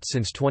spacecraft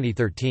since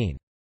 2013.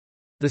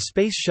 The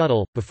Space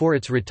Shuttle, before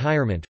its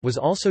retirement, was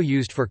also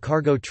used for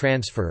cargo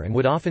transfer and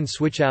would often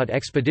switch out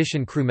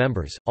expedition crew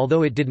members,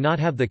 although it did not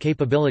have the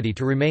capability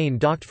to remain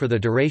docked for the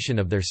duration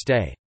of their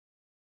stay.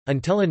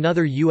 Until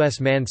another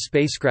U.S. manned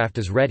spacecraft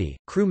is ready,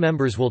 crew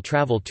members will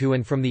travel to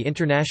and from the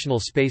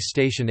International Space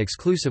Station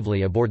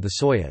exclusively aboard the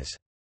Soyuz.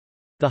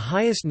 The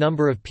highest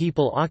number of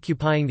people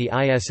occupying the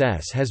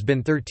ISS has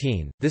been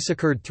 13. This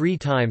occurred 3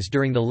 times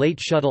during the late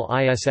Shuttle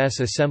ISS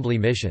assembly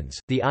missions.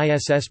 The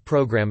ISS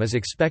program is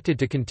expected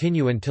to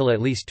continue until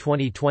at least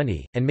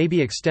 2020, and may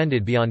be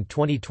extended beyond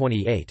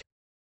 2028.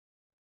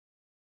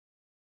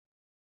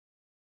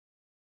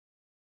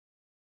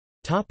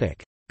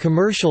 Topic: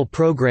 Commercial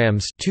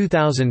programs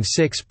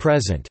 2006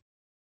 present.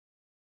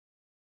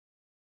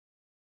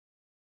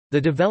 The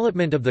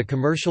development of the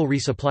Commercial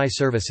Resupply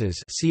Services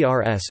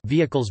 (CRS)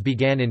 vehicles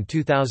began in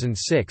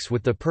 2006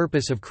 with the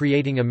purpose of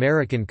creating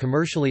American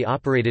commercially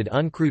operated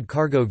uncrewed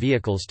cargo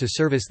vehicles to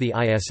service the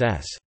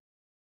ISS.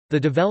 The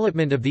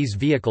development of these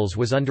vehicles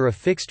was under a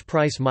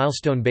fixed-price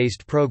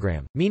milestone-based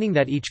program, meaning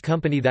that each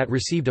company that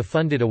received a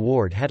funded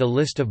award had a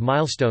list of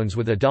milestones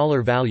with a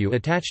dollar value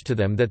attached to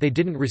them that they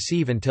didn't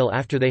receive until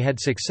after they had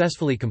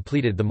successfully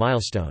completed the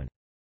milestone.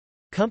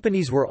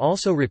 Companies were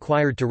also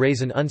required to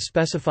raise an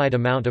unspecified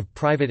amount of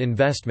private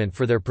investment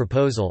for their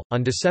proposal.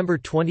 On December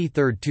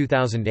 23,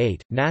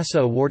 2008,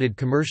 NASA awarded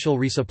commercial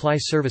resupply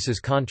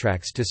services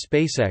contracts to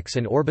SpaceX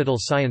and Orbital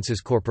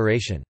Sciences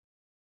Corporation.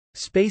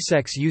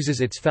 SpaceX uses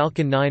its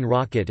Falcon 9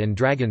 rocket and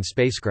Dragon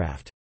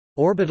spacecraft.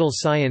 Orbital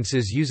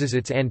Sciences uses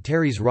its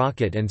Antares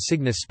rocket and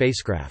Cygnus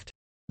spacecraft.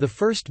 The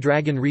first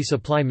Dragon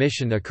resupply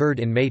mission occurred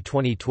in May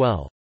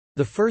 2012.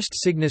 The first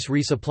Cygnus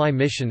resupply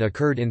mission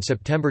occurred in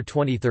September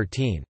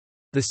 2013.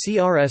 The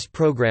CRS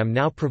program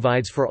now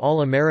provides for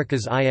all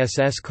America's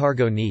ISS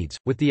cargo needs,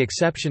 with the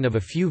exception of a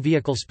few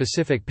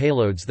vehicle-specific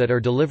payloads that are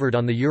delivered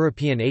on the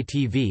European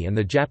ATV and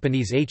the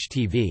Japanese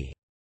HTV.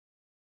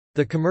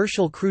 The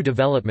Commercial Crew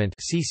Development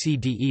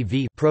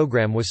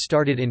program was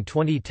started in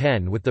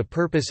 2010 with the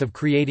purpose of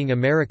creating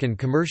American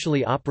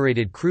commercially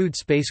operated crewed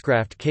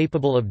spacecraft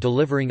capable of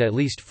delivering at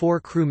least 4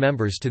 crew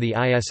members to the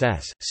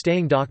ISS,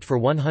 staying docked for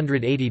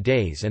 180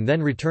 days and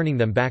then returning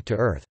them back to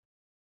Earth.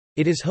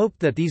 It is hoped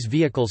that these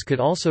vehicles could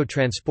also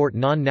transport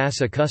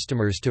non-NASA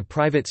customers to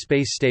private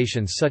space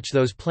stations such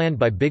those planned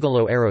by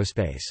Bigelow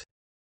Aerospace.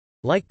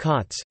 Like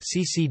COTS,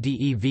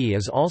 CCDEV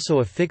is also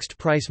a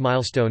fixed-price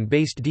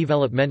milestone-based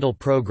developmental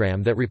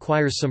program that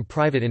requires some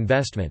private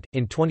investment.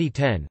 In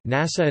 2010,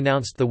 NASA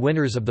announced the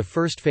winners of the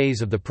first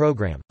phase of the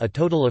program. A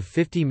total of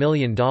 $50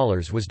 million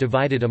was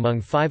divided among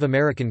 5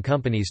 American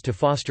companies to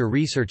foster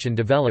research and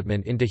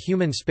development into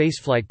human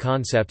spaceflight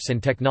concepts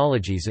and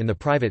technologies in the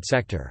private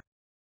sector.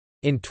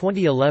 In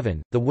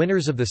 2011, the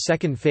winners of the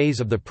second phase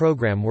of the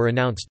program were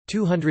announced.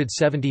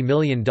 $270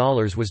 million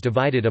was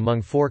divided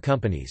among 4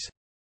 companies.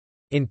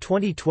 In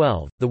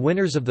 2012, the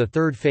winners of the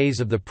third phase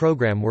of the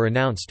program were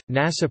announced.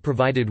 NASA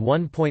provided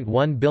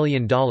 $1.1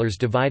 billion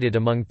divided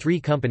among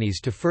 3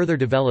 companies to further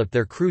develop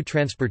their crew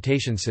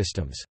transportation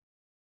systems.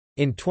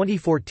 In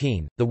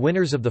 2014, the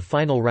winners of the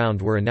final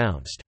round were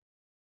announced.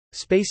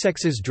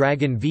 SpaceX's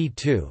Dragon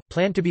V2,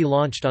 planned to be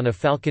launched on a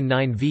Falcon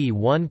 9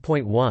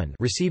 V1.1,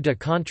 received a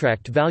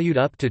contract valued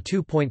up to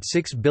 $2.6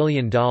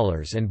 billion,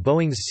 and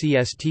Boeing's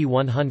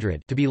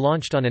CST-100, to be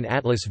launched on an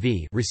Atlas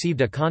V,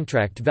 received a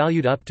contract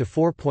valued up to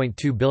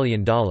 $4.2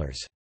 billion.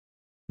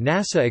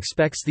 NASA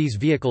expects these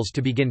vehicles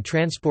to begin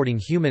transporting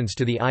humans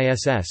to the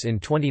ISS in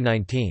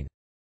 2019.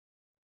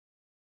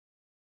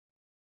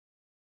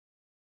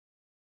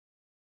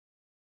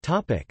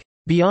 Topic: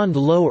 Beyond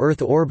Low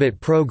Earth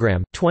Orbit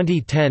Program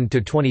 2010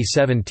 to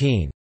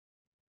 2017.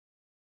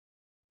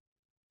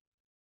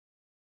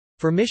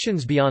 For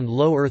missions beyond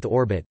low Earth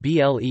orbit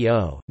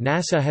 (BLEO),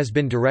 NASA has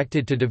been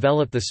directed to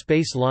develop the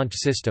Space Launch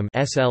System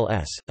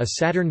 (SLS), a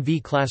Saturn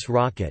V-class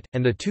rocket,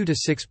 and the 2 to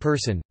 6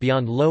 person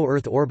beyond low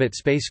Earth orbit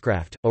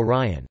spacecraft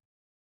Orion.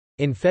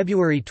 In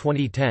February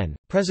 2010,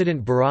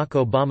 President Barack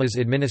Obama's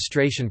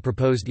administration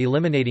proposed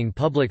eliminating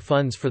public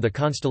funds for the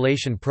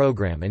Constellation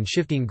program and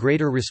shifting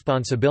greater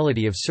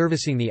responsibility of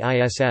servicing the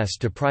ISS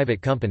to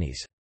private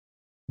companies.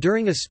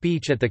 During a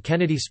speech at the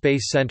Kennedy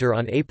Space Center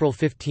on April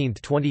 15,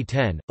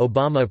 2010,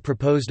 Obama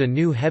proposed a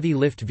new Heavy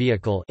Lift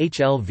Vehicle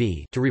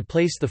 (HLV) to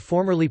replace the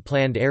formerly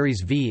planned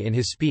Ares V. In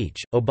his speech,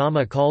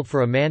 Obama called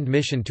for a manned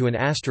mission to an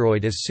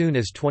asteroid as soon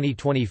as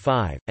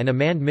 2025, and a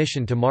manned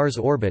mission to Mars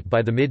orbit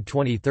by the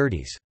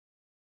mid-2030s.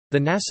 The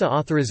NASA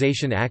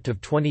Authorization Act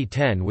of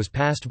 2010 was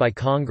passed by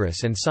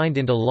Congress and signed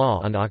into law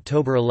on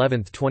October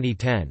 11,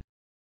 2010.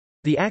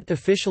 The act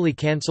officially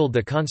cancelled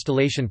the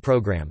Constellation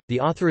program. The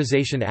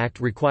Authorization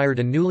Act required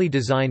a newly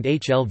designed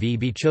HLV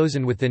be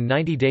chosen within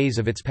 90 days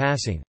of its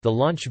passing. The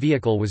launch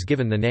vehicle was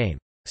given the name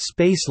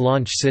Space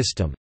Launch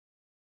System.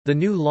 The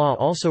new law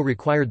also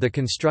required the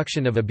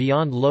construction of a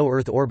beyond low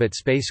Earth orbit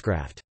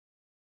spacecraft.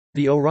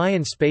 The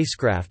Orion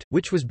spacecraft,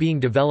 which was being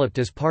developed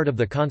as part of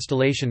the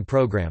Constellation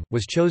program,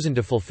 was chosen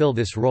to fulfill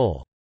this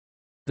role.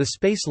 The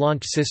Space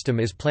Launch System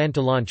is planned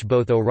to launch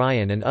both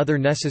Orion and other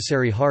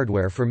necessary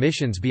hardware for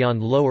missions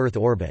beyond low Earth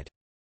orbit.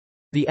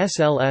 The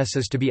SLS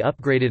is to be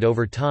upgraded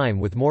over time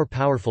with more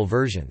powerful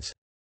versions.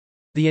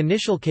 The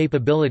initial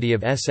capability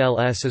of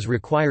SLS is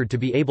required to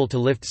be able to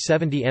lift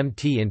 70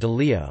 mt into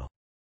LEO.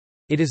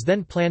 It is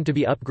then planned to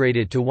be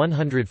upgraded to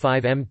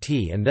 105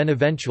 mt and then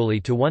eventually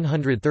to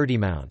 130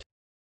 mount.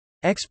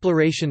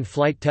 Exploration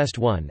Flight Test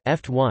 1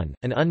 (EFT-1),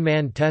 an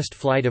unmanned test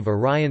flight of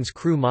Orion's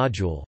crew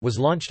module, was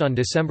launched on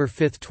December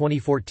 5,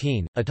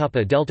 2014, atop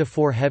a Delta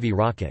IV Heavy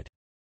rocket.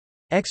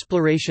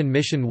 Exploration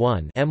Mission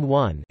 1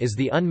 (M1) is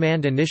the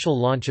unmanned initial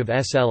launch of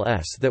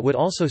SLS that would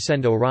also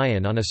send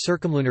Orion on a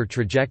circumlunar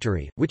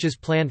trajectory, which is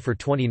planned for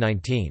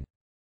 2019.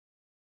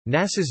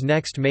 NASA's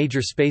next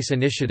major space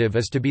initiative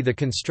is to be the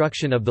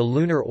construction of the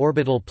Lunar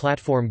Orbital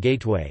Platform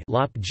Gateway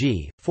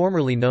 (LOPG),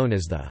 formerly known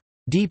as the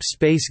Deep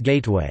Space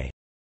Gateway.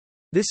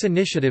 This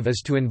initiative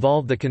is to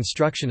involve the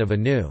construction of a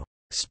new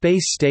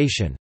space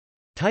station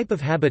type of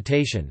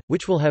habitation,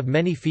 which will have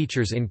many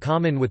features in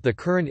common with the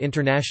current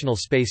International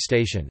Space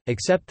Station,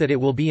 except that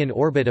it will be in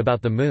orbit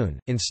about the Moon,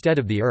 instead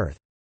of the Earth.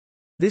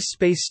 This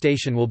space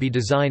station will be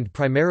designed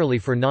primarily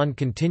for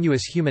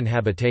non-continuous human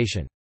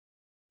habitation.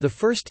 The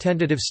first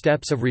tentative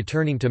steps of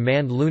returning to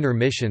manned lunar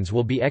missions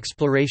will be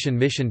Exploration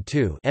Mission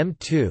 2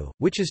 (M2),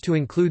 which is to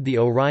include the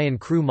Orion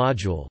crew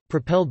module,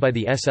 propelled by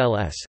the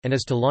SLS, and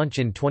is to launch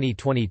in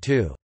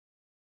 2022.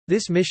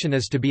 This mission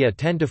is to be a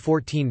 10 to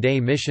 14-day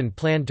mission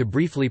planned to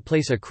briefly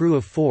place a crew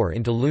of 4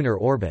 into lunar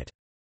orbit.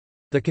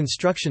 The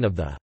construction of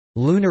the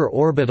Lunar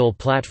Orbital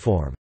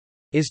Platform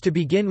is to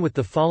begin with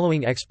the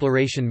following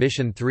Exploration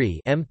Mission 3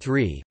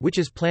 (M3), which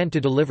is planned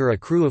to deliver a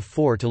crew of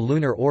 4 to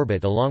lunar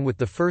orbit along with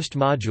the first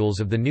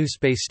modules of the new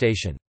space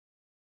station.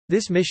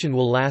 This mission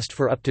will last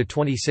for up to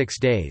 26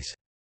 days.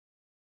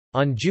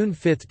 On June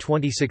 5,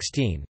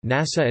 2016,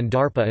 NASA and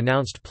DARPA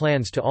announced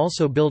plans to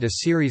also build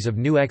a series of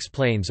new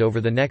X-planes over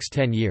the next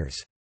 10 years.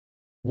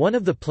 One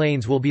of the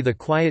planes will be the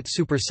Quiet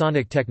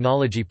Supersonic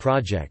Technology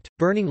Project,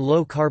 burning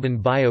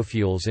low-carbon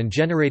biofuels and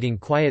generating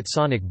quiet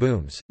sonic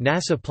booms.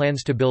 NASA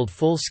plans to build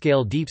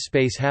full-scale deep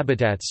space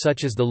habitats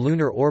such as the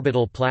Lunar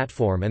Orbital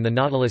Platform and the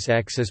Nautilus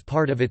X as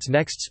part of its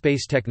Next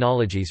Space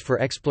Technologies for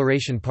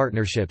Exploration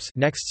Partnerships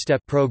Next Step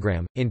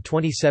program. In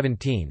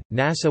 2017,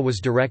 NASA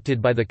was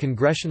directed by the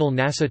Congressional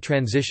NASA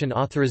Transition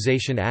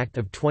Authorization Act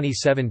of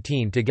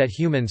 2017 to get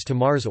humans to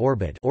Mars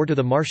orbit or to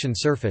the Martian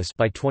surface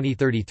by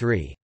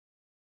 2033.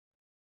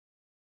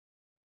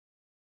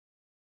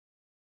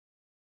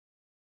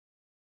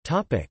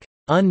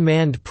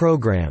 Unmanned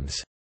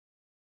programs.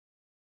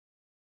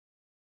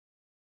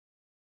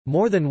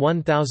 More than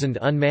 1,000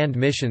 unmanned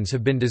missions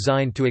have been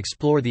designed to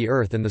explore the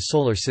Earth and the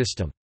Solar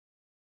System.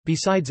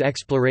 Besides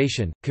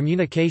exploration,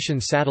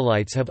 communication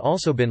satellites have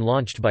also been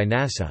launched by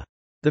NASA.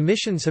 The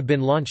missions have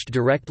been launched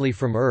directly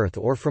from Earth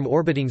or from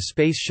orbiting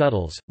space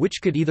shuttles, which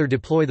could either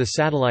deploy the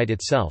satellite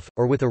itself,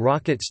 or with a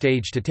rocket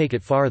stage to take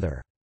it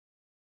farther.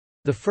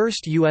 The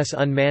first U.S.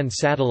 unmanned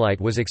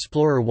satellite was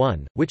Explorer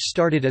 1, which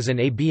started as an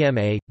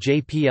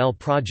ABMA-JPL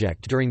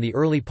project during the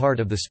early part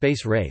of the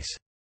space race.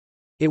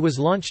 It was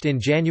launched in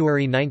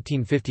January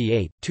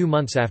 1958, 2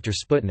 months after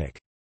Sputnik.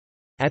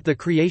 At the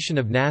creation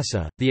of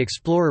NASA, the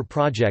Explorer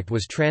project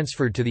was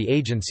transferred to the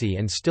agency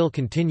and still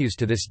continues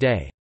to this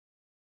day.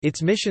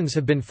 Its missions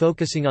have been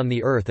focusing on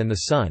the Earth and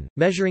the Sun,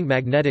 measuring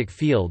magnetic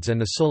fields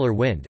and the solar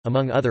wind,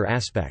 among other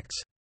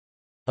aspects.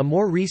 A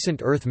more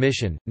recent Earth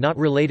mission, not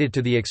related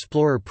to the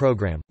Explorer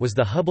program, was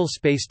the Hubble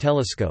Space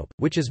Telescope,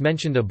 which as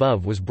mentioned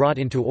above was brought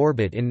into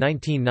orbit in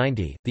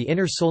 1990. The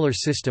inner solar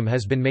system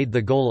has been made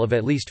the goal of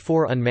at least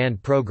 4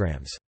 unmanned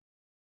programs.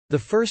 The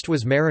first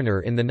was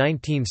Mariner in the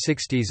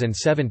 1960s and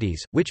 70s,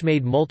 which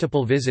made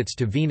multiple visits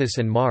to Venus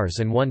and Mars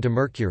and one to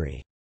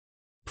Mercury.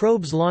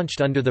 Probes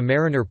launched under the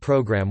Mariner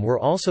program were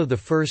also the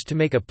first to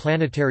make a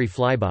planetary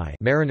flyby,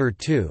 Mariner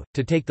 2,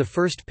 to take the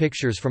first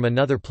pictures from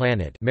another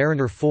planet,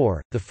 Mariner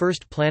 4, the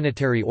first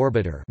planetary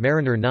orbiter,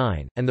 Mariner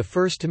 9, and the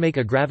first to make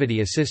a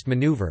gravity assist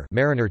maneuver,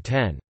 Mariner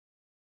 10.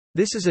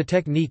 This is a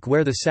technique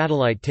where the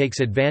satellite takes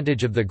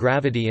advantage of the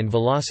gravity and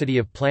velocity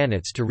of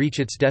planets to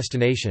reach its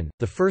destination.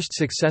 The first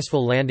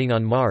successful landing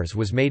on Mars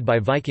was made by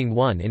Viking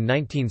 1 in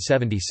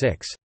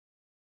 1976.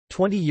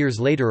 20 years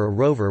later a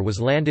rover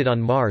was landed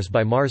on Mars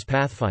by Mars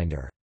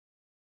Pathfinder.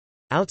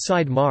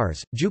 Outside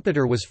Mars,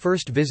 Jupiter was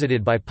first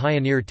visited by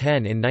Pioneer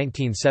 10 in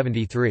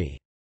 1973.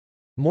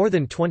 More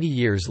than 20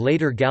 years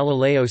later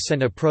Galileo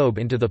sent a probe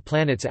into the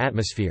planet's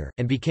atmosphere,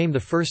 and became the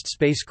first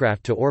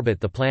spacecraft to orbit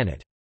the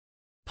planet.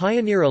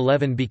 Pioneer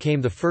 11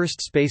 became the first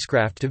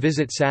spacecraft to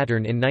visit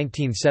Saturn in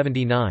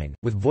 1979,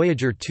 with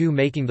Voyager 2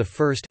 making the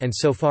first and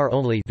so far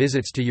only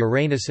visits to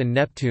Uranus and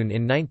Neptune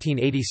in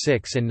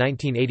 1986 and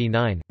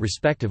 1989,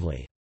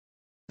 respectively.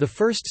 The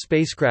first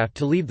spacecraft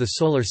to leave the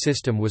Solar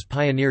System was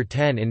Pioneer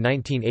 10 in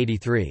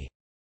 1983.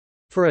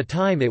 For a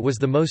time it was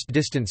the most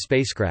distant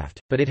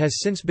spacecraft, but it has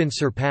since been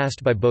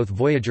surpassed by both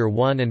Voyager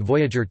 1 and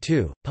Voyager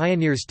 2.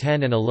 Pioneers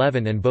 10 and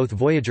 11 and both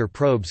Voyager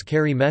probes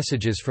carry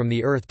messages from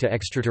the Earth to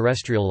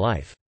extraterrestrial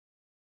life.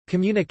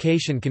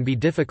 Communication can be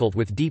difficult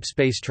with deep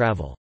space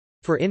travel.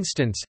 For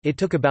instance, it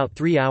took about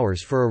 3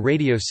 hours for a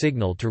radio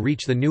signal to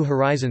reach the New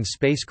Horizons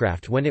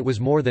spacecraft when it was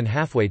more than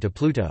halfway to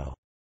Pluto.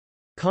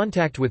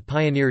 Contact with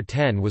Pioneer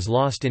 10 was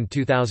lost in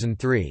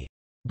 2003.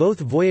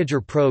 Both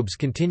Voyager probes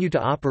continue to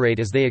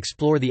operate as they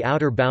explore the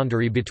outer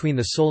boundary between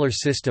the Solar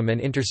System and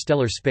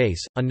interstellar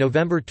space. On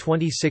November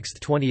 26,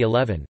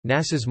 2011,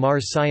 NASA's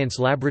Mars Science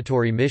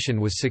Laboratory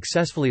mission was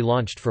successfully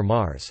launched for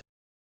Mars.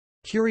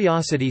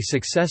 Curiosity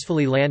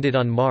successfully landed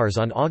on Mars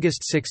on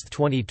August 6,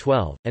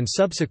 2012, and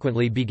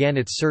subsequently began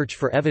its search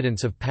for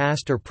evidence of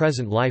past or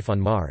present life on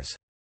Mars.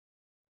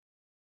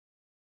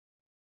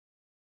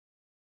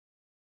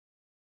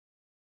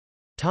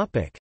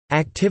 Topic: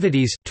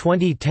 Activities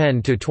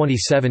 2010 to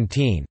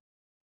 2017.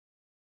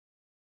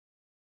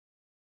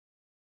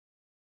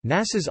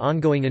 NASA's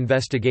ongoing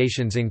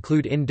investigations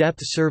include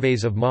in-depth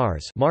surveys of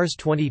Mars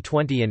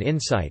 2020 and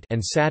InSight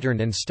and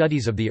Saturn and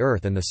studies of the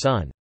Earth and the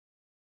Sun.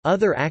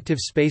 Other active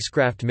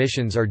spacecraft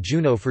missions are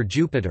Juno for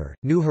Jupiter,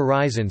 New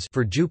Horizons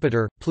for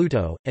Jupiter,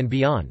 Pluto, and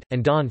beyond,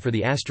 and Dawn for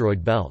the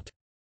asteroid belt.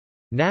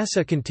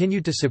 NASA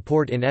continued to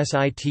support in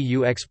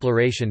situ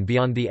exploration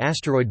beyond the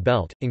asteroid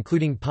belt,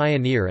 including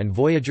Pioneer and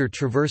Voyager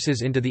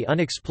traverses into the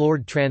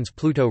unexplored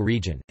trans-Pluto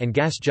region, and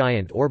gas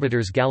giant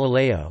orbiters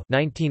Galileo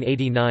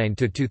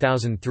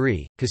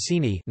 (1989–2003),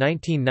 Cassini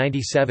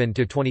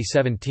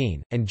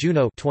 (1997–2017), and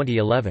Juno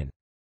 (2011).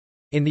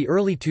 In the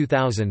early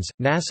 2000s,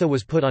 NASA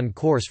was put on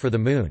course for the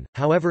Moon.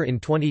 However, in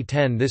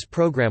 2010 this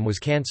program was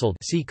cancelled.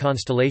 See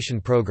Constellation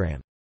program.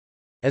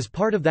 As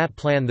part of that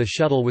plan the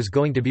shuttle was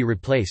going to be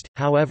replaced,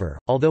 however,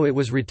 although it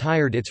was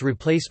retired its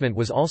replacement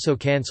was also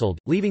cancelled,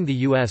 leaving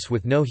the U.S.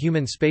 with no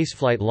human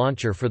spaceflight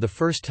launcher for the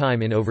first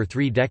time in over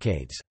 3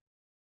 decades.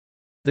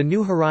 The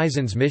New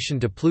Horizons mission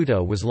to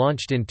Pluto was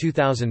launched in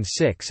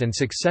 2006 and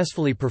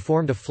successfully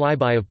performed a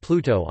flyby of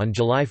Pluto on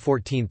July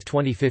 14,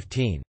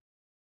 2015.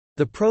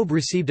 The probe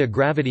received a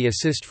gravity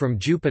assist from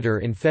Jupiter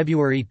in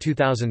February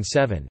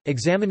 2007,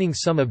 examining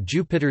some of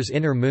Jupiter's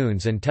inner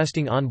moons and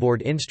testing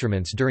onboard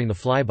instruments during the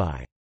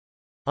flyby.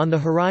 On the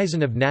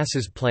horizon of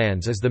NASA's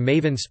plans is the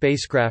MAVEN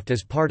spacecraft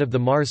as part of the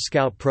Mars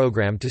Scout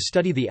program to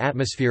study the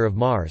atmosphere of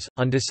Mars.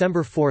 On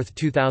December 4,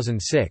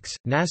 2006,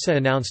 NASA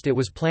announced it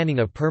was planning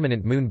a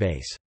permanent moon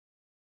base.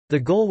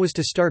 The goal was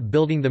to start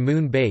building the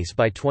moon base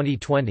by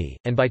 2020,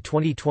 and by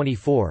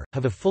 2024,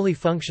 have a fully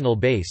functional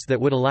base that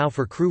would allow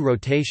for crew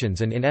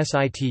rotations and in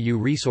situ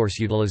resource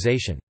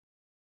utilization.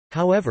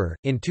 However,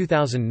 in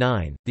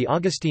 2009, the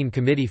Augustine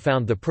Committee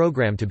found the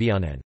program to be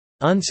on an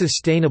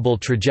unsustainable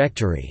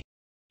trajectory.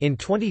 In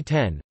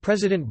 2010,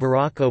 President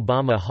Barack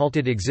Obama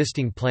halted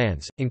existing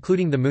plans,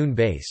 including the moon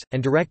base,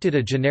 and directed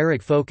a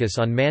generic focus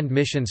on manned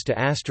missions to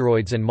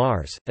asteroids and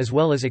Mars, as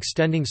well as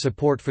extending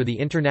support for the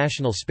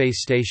International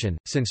Space Station.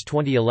 Since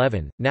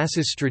 2011,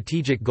 NASA's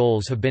strategic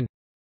goals have been: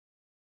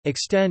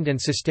 extend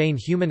and sustain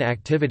human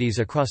activities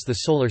across the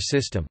solar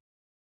system,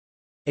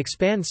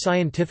 expand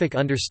scientific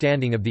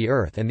understanding of the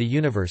Earth and the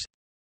universe,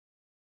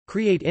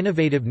 create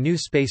innovative new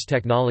space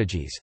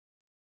technologies,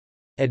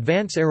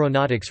 advance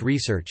aeronautics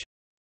research,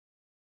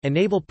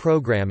 enable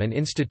program and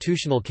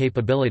institutional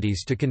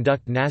capabilities to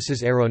conduct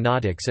NASA's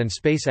aeronautics and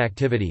space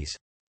activities,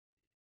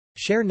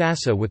 share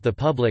NASA with the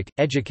public,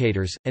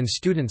 educators, and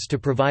students to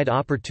provide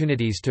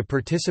opportunities to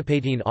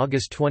participate. In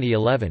August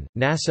 2011,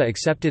 NASA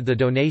accepted the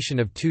donation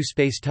of 2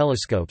 space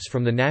telescopes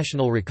from the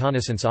National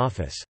Reconnaissance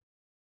Office.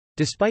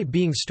 Despite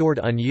being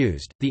stored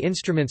unused, the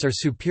instruments are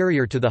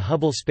superior to the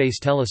Hubble Space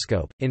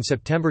Telescope. In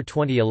September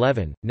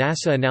 2011,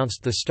 NASA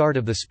announced the start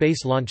of the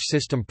Space Launch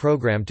System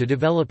program to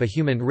develop a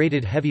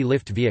human-rated heavy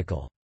lift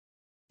vehicle.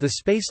 The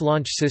Space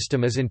Launch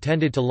System is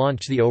intended to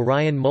launch the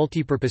Orion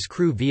multipurpose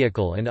crew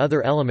vehicle and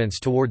other elements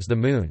towards the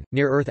Moon,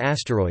 near-Earth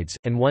asteroids,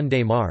 and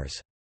one-day Mars.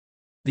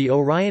 The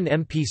Orion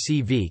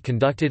MPCV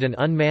conducted an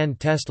unmanned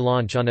test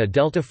launch on a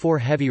Delta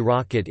IV Heavy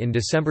rocket in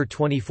December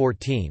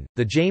 2014.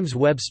 The James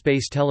Webb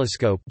Space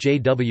Telescope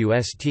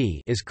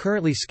 (JWST) is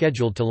currently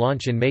scheduled to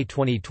launch in May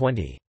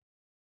 2020.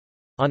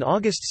 On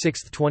August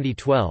 6,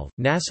 2012,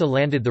 NASA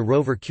landed the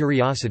rover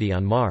Curiosity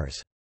on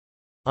Mars.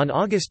 On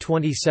August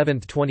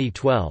 27,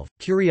 2012,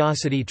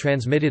 Curiosity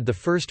transmitted the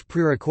first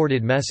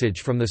pre-recorded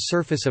message from the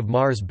surface of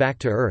Mars back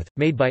to Earth,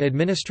 made by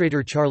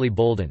Administrator Charlie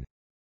Bolden.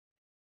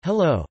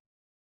 Hello.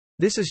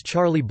 This is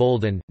Charlie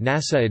Bolden,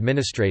 NASA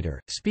Administrator,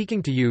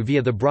 speaking to you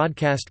via the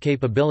broadcast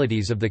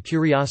capabilities of the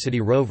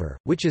Curiosity rover,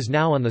 which is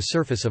now on the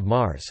surface of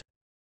Mars.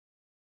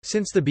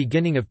 Since the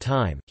beginning of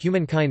time,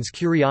 humankind's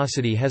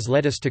curiosity has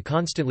led us to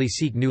constantly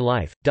seek new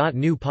life,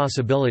 new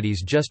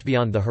possibilities just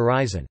beyond the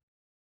horizon.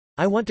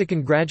 I want to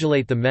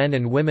congratulate the men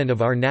and women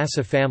of our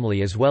NASA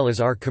family as well as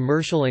our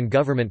commercial and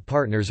government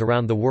partners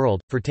around the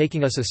world, for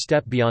taking us a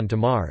step beyond to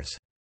Mars.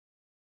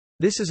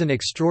 This is an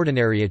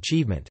extraordinary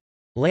achievement.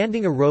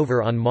 Landing a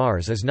rover on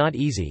Mars is not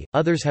easy,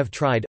 others have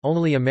tried,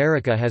 only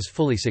America has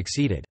fully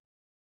succeeded.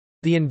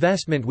 The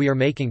investment we are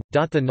making,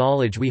 the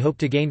knowledge we hope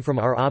to gain from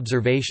our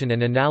observation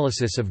and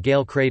analysis of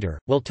Gale Crater,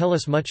 will tell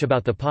us much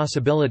about the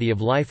possibility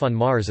of life on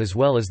Mars as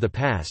well as the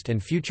past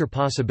and future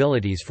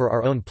possibilities for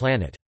our own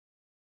planet.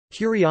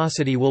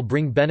 Curiosity will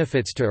bring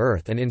benefits to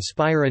Earth and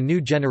inspire a new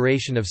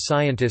generation of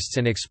scientists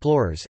and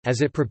explorers,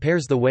 as it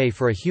prepares the way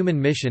for a human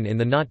mission in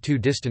the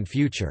not-too-distant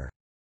future.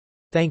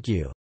 Thank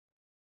you.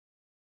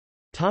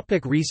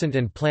 Recent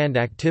and planned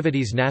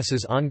activities.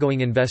 NASA's ongoing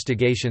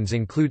investigations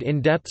include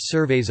in-depth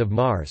surveys of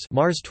Mars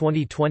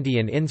 2020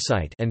 and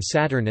InSight and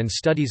Saturn and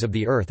studies of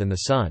the Earth and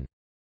the Sun.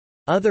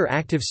 Other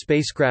active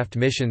spacecraft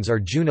missions are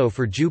Juno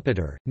for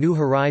Jupiter, New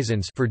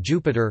Horizons for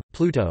Jupiter,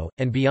 Pluto,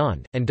 and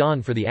beyond, and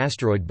Dawn for the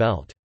asteroid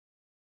belt.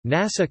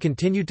 NASA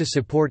continued to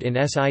support in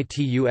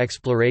situ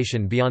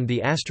exploration beyond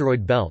the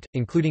asteroid belt,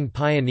 including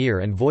Pioneer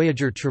and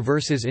Voyager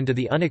traverses into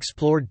the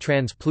unexplored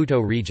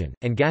trans-Pluto region,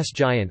 and gas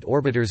giant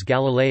orbiters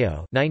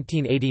Galileo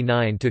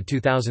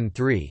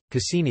 (1989–2003),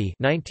 Cassini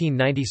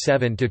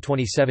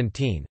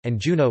 (1997–2017), and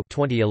Juno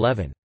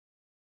 (2011).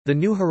 The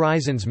New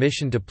Horizons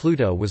mission to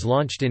Pluto was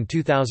launched in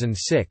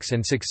 2006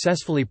 and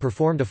successfully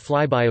performed a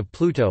flyby of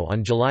Pluto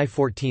on July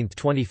 14,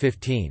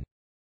 2015.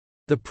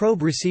 The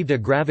probe received a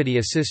gravity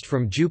assist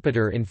from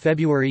Jupiter in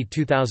February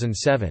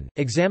 2007,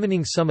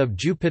 examining some of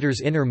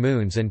Jupiter's inner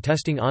moons and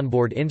testing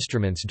onboard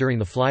instruments during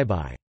the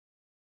flyby.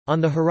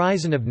 On the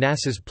horizon of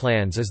NASA's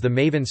plans is the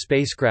MAVEN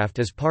spacecraft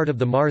as part of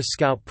the Mars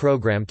Scout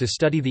program to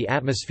study the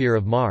atmosphere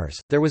of Mars.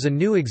 There was a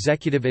new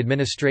executive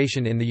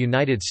administration in the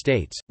United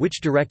States,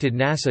 which directed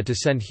NASA to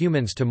send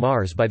humans to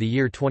Mars by the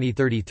year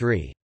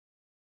 2033.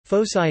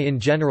 Foci in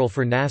general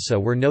for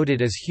NASA were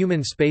noted as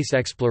human space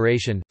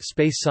exploration,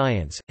 space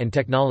science, and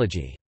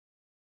technology.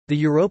 The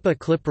Europa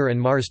Clipper and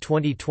Mars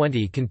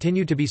 2020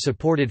 continue to be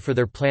supported for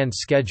their planned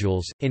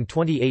schedules. In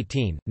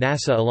 2018,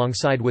 NASA,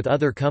 alongside with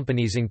other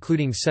companies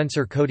including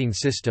Sensor Coating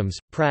Systems,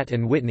 Pratt &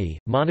 Whitney,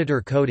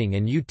 Monitor Coating,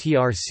 and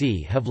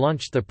UTRC, have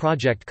launched the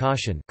Project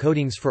Caution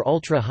coatings for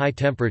ultra-high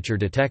temperature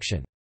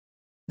detection.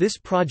 This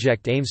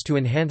project aims to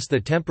enhance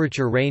the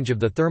temperature range of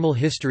the thermal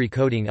history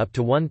coating up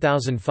to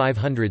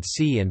 1500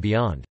 C and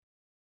beyond.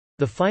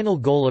 The final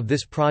goal of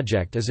this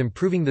project is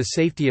improving the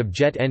safety of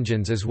jet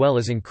engines as well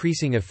as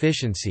increasing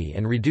efficiency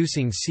and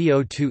reducing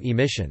CO2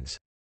 emissions.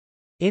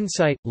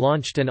 InSight,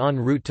 launched and en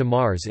route to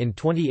Mars in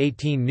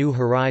 2018. New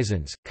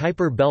Horizons,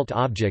 Kuiper Belt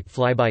Object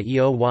Flyby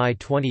EOY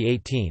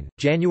 2018,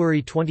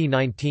 January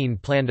 2019.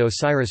 Planned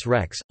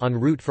OSIRIS-REx, en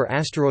route for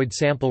asteroid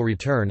sample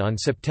return on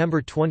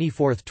September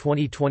 24,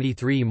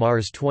 2023.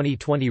 Mars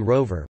 2020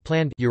 rover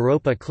planned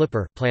Europa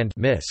Clipper planned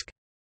MISC.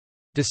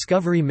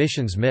 Discovery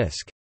missions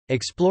MISC.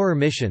 Explorer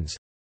missions.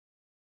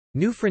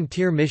 New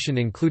Frontier mission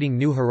including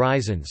New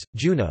Horizons,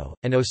 Juno,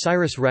 and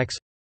OSIRIS-REx.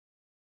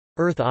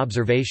 Earth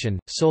observation,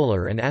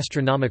 solar and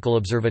astronomical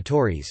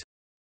observatories.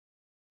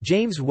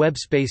 James Webb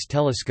Space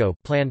Telescope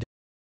planned.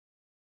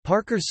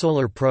 Parker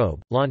Solar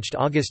Probe, launched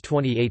August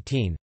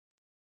 2018.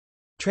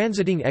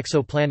 Transiting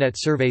Exoplanet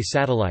Survey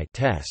Satellite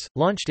 (TESS),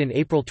 launched in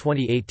April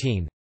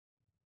 2018.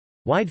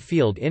 Wide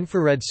Field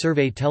Infrared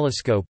Survey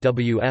Telescope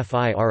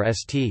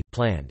 (WFIRST)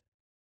 planned.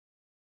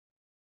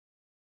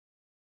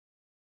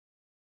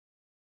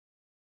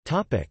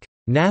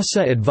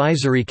 NASA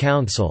Advisory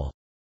Council.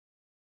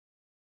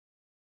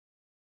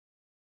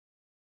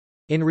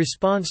 In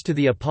response to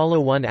the Apollo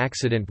 1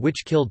 accident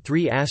which killed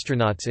 3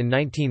 astronauts in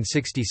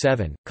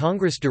 1967,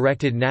 Congress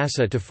directed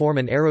NASA to form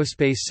an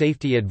Aerospace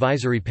Safety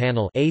Advisory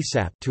Panel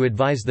 (ASAP) to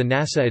advise the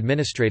NASA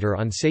administrator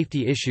on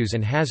safety issues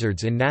and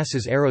hazards in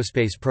NASA's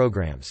aerospace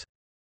programs.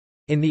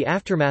 In the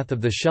aftermath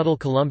of the Shuttle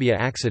Columbia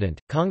accident,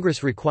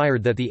 Congress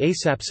required that the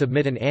ASAP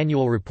submit an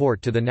annual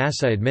report to the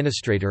NASA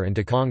administrator and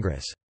to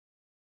Congress.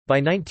 By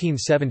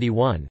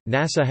 1971,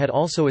 NASA had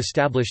also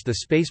established the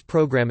Space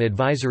Program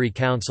Advisory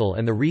Council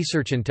and the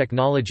Research and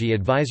Technology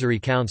Advisory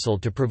Council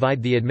to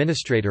provide the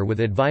administrator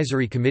with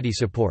advisory committee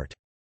support.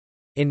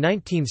 In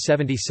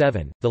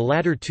 1977, the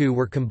latter two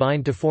were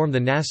combined to form the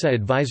NASA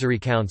Advisory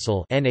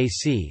Council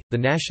 (NAC). The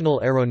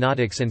National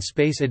Aeronautics and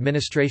Space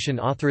Administration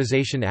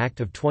Authorization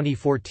Act of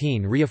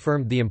 2014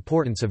 reaffirmed the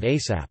importance of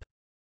ASAP.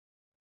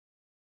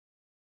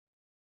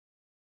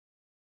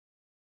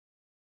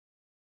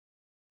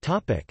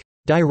 Topic: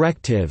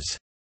 Directives.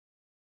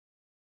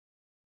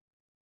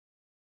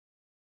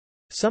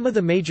 Some of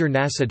the major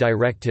NASA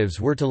directives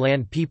were to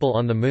land people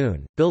on the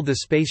Moon, build the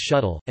Space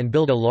Shuttle, and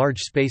build a large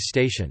space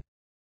station.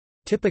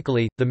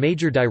 Typically, the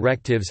major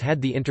directives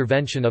had the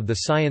intervention of the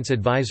science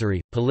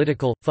advisory,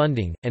 political,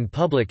 funding, and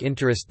public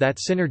interest that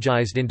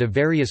synergized into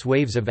various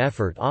waves of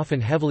effort often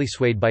heavily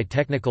swayed by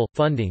technical,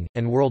 funding,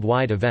 and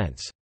worldwide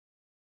events.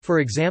 For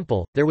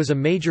example, there was a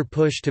major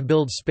push to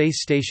build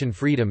space station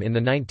Freedom in the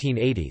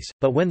 1980s,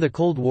 but when the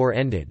Cold War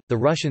ended, the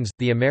Russians,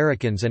 the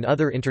Americans and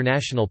other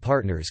international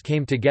partners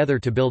came together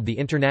to build the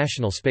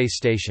International Space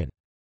Station.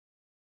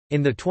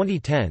 In the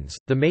 2010s,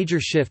 the major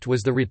shift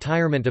was the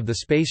retirement of the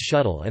Space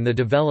Shuttle and the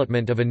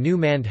development of a new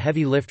manned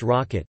heavy-lift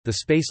rocket, the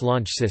Space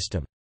Launch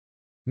System.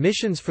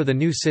 Missions for the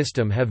new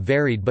system have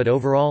varied, but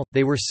overall,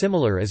 they were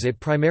similar as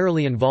it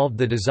primarily involved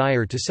the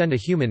desire to send a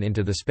human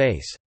into the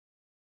space.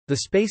 The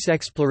Space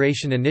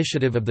Exploration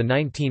Initiative of the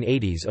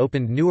 1980s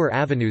opened newer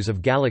avenues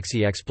of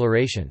galaxy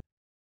exploration.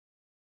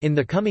 In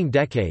the coming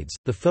decades,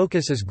 the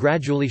focus is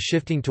gradually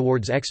shifting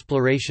towards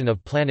exploration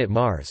of planet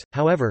Mars,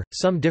 however,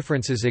 some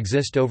differences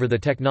exist over the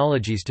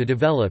technologies to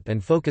develop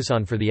and focus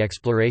on for the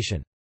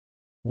exploration.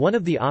 One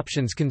of the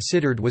options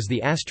considered was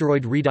the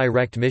Asteroid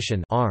Redirect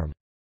Mission (ARM).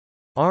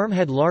 ARM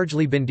had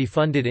largely been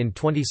defunded in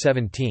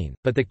 2017,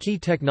 but the key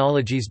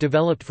technologies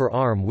developed for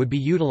ARM would be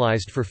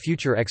utilized for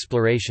future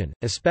exploration,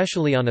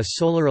 especially on a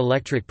solar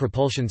electric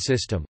propulsion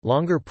system.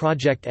 Longer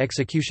project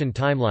execution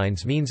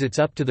timelines means it's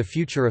up to the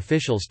future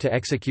officials to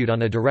execute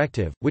on a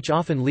directive, which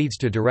often leads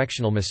to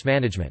directional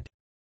mismanagement.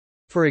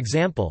 For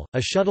example,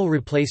 a shuttle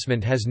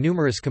replacement has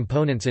numerous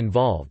components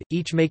involved,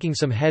 each making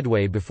some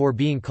headway before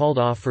being called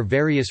off for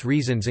various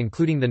reasons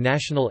including the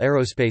National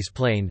Aerospace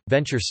Plane,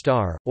 Venture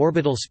Star,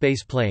 Orbital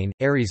Space Plane,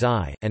 Ares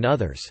I, and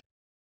others.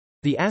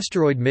 The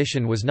asteroid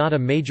mission was not a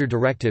major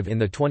directive in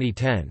the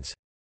 2010s.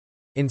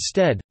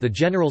 Instead, the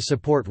general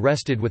support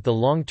rested with the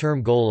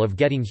long-term goal of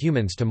getting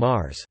humans to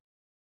Mars.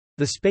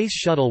 The Space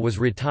Shuttle was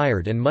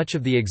retired and much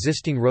of the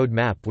existing road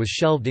map was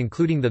shelved,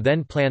 including the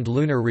then-planned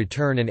Lunar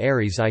Return and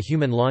Ares I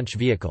human launch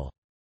vehicle.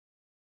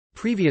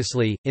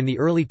 Previously, in the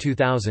early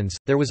 2000s,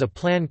 there was a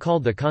plan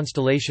called the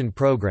Constellation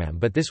Program,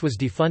 but this was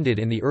defunded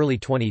in the early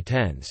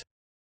 2010s.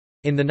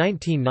 In the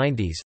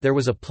 1990s, there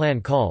was a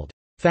plan called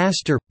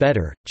Faster,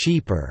 Better,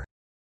 Cheaper.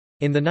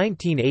 In the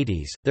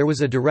 1980s, there was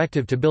a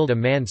directive to build a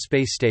manned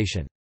space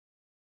station.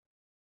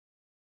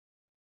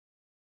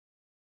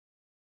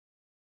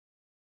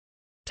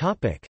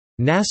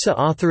 NASA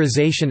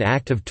Authorization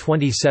Act of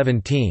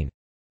 2017.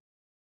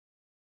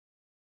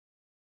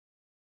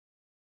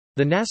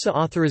 The NASA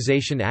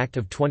Authorization Act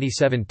of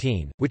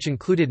 2017, which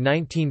included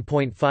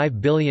 $19.5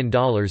 billion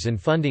in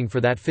funding for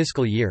that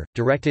fiscal year,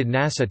 directed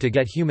NASA to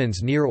get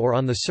humans near or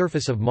on the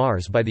surface of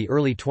Mars by the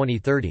early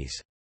 2030s.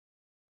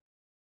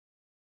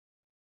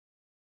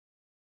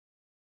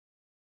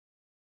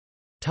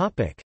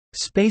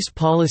 Space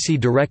Policy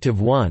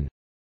Directive 1.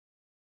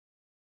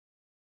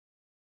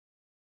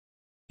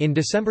 In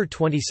December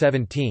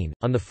 2017,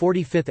 on the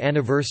 45th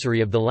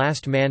anniversary of the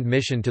last manned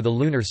mission to the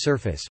lunar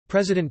surface,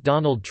 President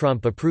Donald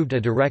Trump approved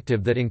a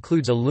directive that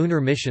includes a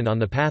lunar mission on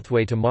the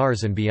pathway to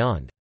Mars and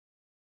beyond.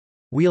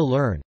 We'll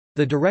learn.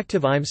 The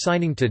directive I'm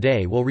signing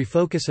today will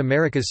refocus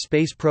America's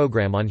space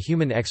program on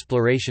human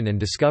exploration and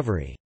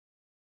discovery.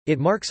 It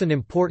marks an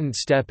important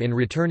step in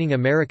returning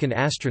American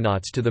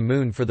astronauts to the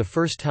Moon for the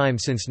first time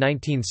since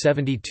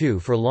 1972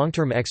 for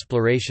long-term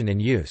exploration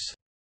and use.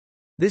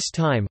 This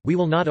time, we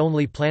will not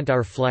only plant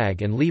our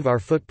flag and leave our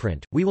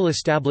footprint, we will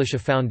establish a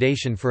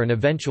foundation for an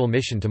eventual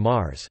mission to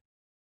Mars.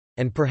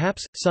 And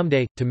perhaps,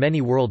 someday, to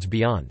many worlds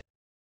beyond.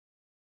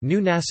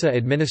 New NASA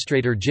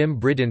Administrator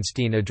Jim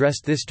Bridenstine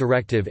addressed this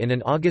directive in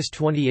an August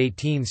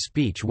 2018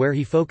 speech where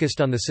he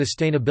focused on the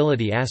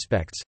sustainability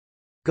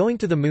aspects—going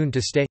to the Moon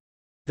to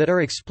stay—that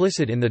are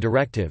explicit in the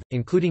directive,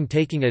 including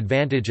taking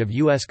advantage of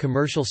U.S.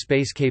 commercial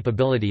space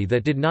capability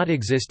that did not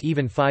exist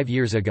even 5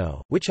 years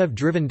ago, which have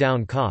driven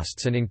down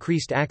costs and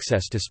increased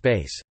access to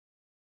space.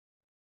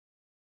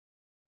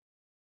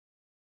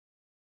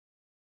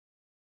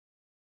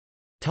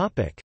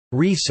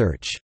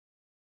 Research.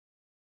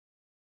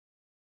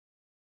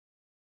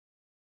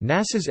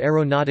 NASA's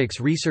Aeronautics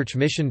Research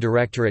Mission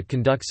Directorate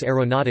conducts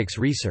aeronautics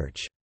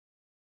research.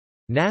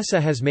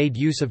 NASA has made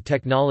use of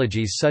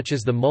technologies such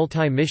as the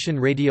Multi-Mission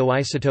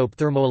Radioisotope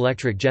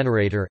Thermoelectric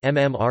Generator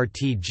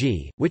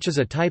 (MMRTG), which is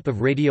a type of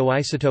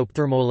radioisotope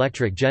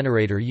thermoelectric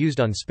generator used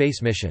on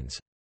space missions.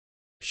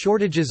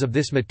 Shortages of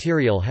this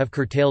material have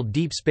curtailed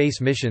deep space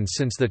missions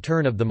since the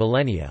turn of the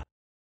millennia.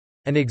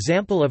 An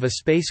example of a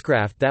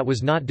spacecraft that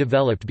was not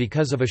developed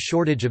because of a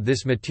shortage of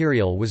this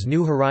material was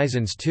New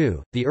Horizons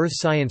 2. The Earth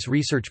Science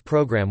Research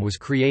Program was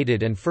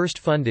created and first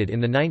funded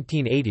in the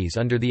 1980s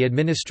under the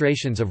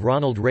administrations of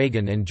Ronald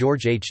Reagan and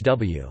George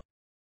H.W.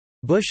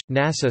 Bush.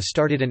 NASA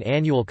started an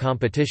annual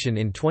competition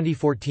in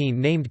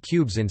 2014 named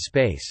Cubes in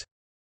Space.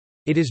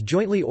 It is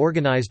jointly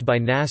organized by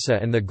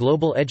NASA and the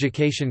global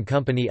education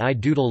company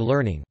iDoodle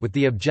Learning, with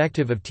the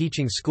objective of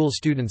teaching school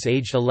students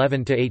aged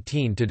 11 to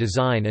 18 to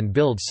design and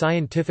build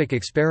scientific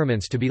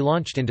experiments to be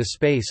launched into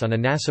space on a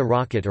NASA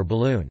rocket or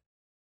balloon.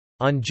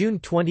 On June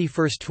 21,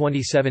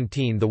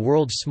 2017, the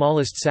world's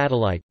smallest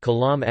satellite,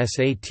 Kalam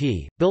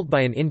SAT, built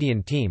by an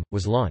Indian team,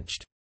 was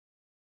launched.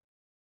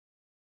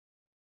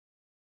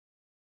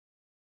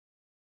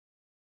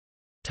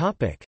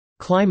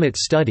 Climate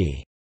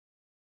study.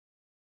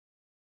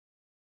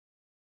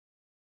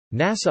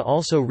 NASA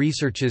also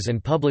researches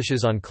and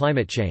publishes on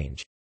climate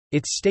change.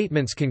 Its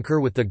statements concur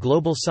with the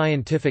global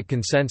scientific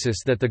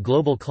consensus that the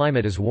global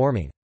climate is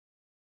warming.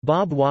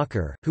 Bob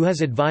Walker, who has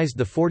advised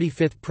the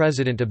 45th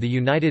President of the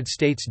United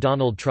States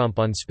Donald Trump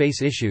on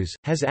space issues,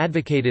 has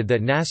advocated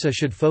that NASA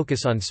should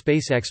focus on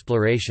space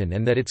exploration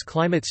and that its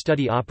climate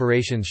study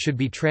operations should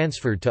be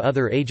transferred to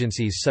other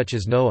agencies such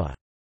as NOAA.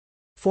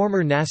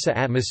 Former NASA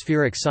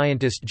atmospheric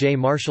scientist J.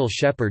 Marshall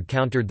Shepard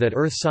countered that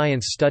Earth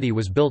science study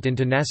was built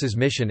into NASA's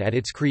mission at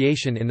its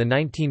creation in the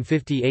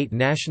 1958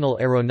 National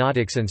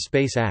Aeronautics and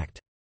Space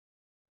Act.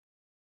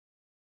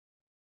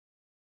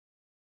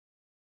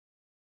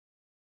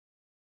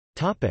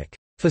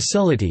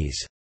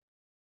 Facilities.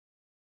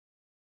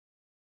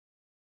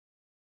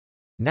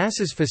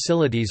 NASA's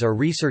facilities are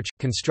research,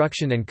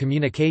 construction and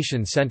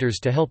communication centers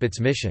to help its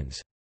missions.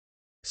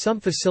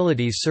 Some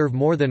facilities serve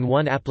more than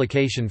one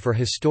application for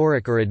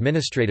historic or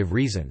administrative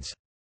reasons.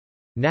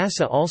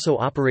 NASA also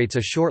operates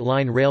a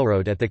short-line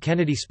railroad at the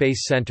Kennedy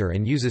Space Center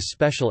and uses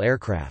special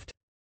aircraft.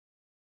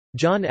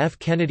 John F.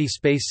 Kennedy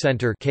Space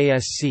Center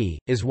 (KSC)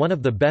 is one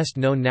of the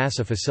best-known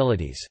NASA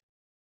facilities.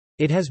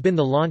 It has been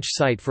the launch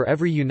site for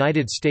every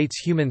United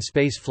States human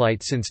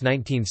spaceflight since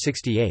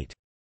 1968.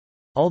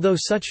 Although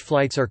such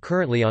flights are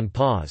currently on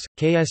pause,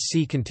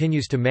 KSC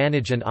continues to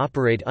manage and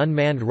operate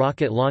unmanned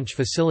rocket launch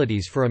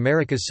facilities for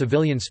America's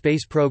civilian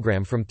space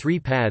program from 3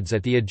 pads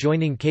at the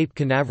adjoining Cape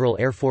Canaveral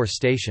Air Force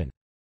Station.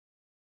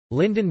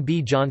 Lyndon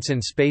B.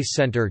 Johnson Space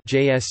Center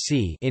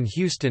 (JSC) in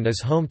Houston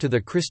is home to the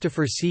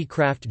Christopher C.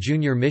 Kraft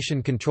Jr.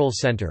 Mission Control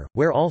Center,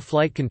 where all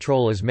flight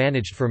control is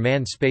managed for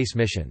manned space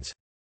missions.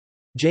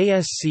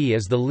 JSC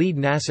is the lead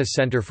NASA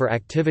center for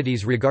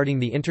activities regarding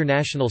the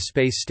International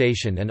Space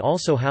Station and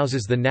also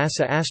houses the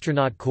NASA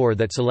Astronaut Corps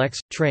that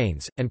selects,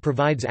 trains, and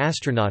provides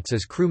astronauts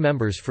as crew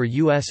members for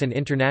U.S. and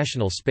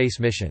international space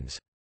missions.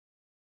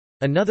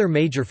 Another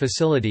major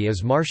facility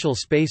is Marshall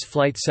Space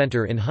Flight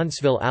Center in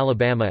Huntsville,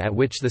 Alabama, at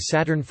which the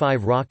Saturn V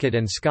rocket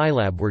and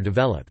Skylab were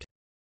developed.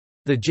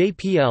 The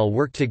JPL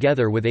worked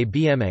together with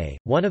ABMA,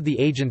 one of the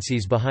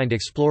agencies behind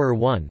Explorer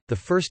 1, the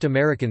first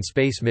American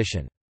space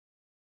mission.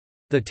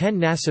 The 10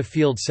 NASA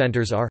field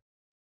centers are: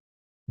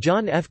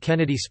 John F.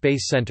 Kennedy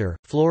Space Center,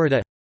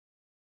 Florida;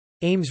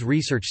 Ames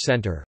Research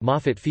Center,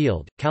 Moffett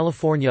Field,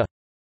 California.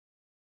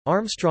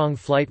 Armstrong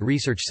Flight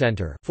Research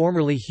Center,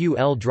 formerly Hugh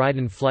L.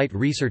 Dryden Flight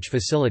Research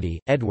Facility,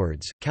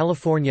 Edwards,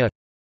 California.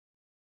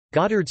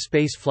 Goddard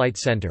Space Flight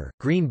Center,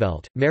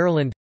 Greenbelt,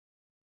 Maryland.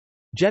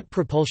 Jet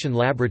Propulsion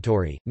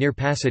Laboratory, near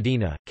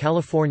Pasadena,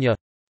 California.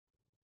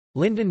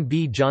 Lyndon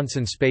B.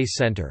 Johnson Space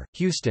Center,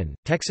 Houston,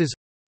 Texas.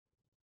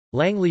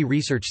 Langley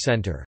Research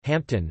Center,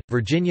 Hampton,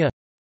 Virginia.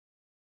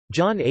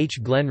 John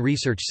H. Glenn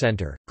Research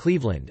Center,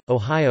 Cleveland,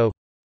 Ohio.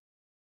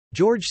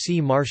 George C.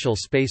 Marshall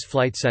Space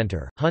Flight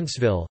Center,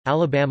 Huntsville,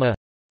 Alabama.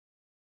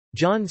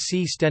 John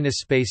C. Stennis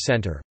Space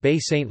Center, Bay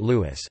St.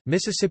 Louis,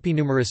 Mississippi.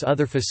 Numerous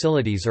other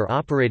facilities are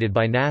operated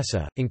by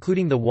NASA,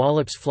 including the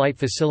Wallops Flight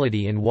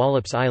Facility in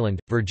Wallops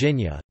Island,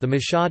 Virginia, the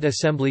Michaud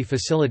Assembly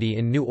Facility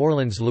in New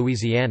Orleans,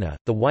 Louisiana,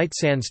 the White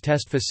Sands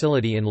Test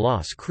Facility in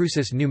Las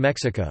Cruces, New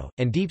Mexico,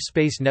 and Deep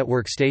Space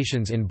Network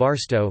stations in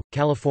Barstow,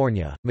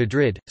 California,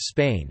 Madrid,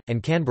 Spain,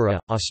 and Canberra,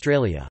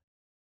 Australia.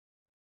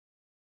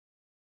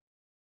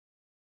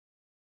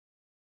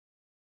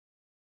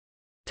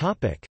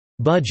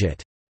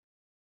 Budget.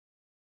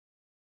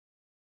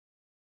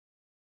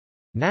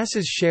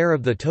 NASA's share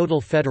of the total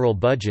federal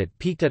budget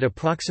peaked at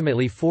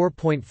approximately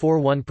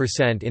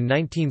 4.41% in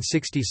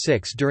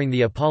 1966 during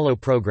the Apollo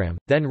program,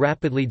 then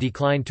rapidly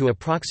declined to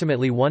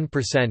approximately 1%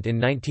 in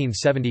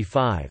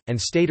 1975,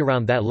 and stayed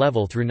around that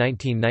level through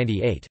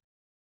 1998.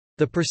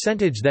 The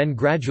percentage then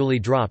gradually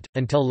dropped,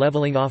 until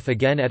leveling off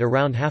again at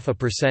around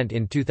 0.5%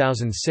 in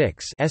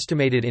 2006,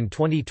 estimated in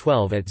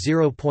 2012 at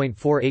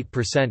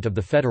 0.48% of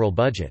the federal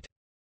budget.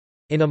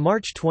 In a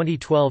March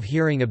 2012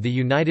 hearing of the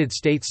United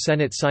States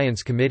Senate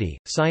Science Committee,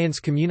 science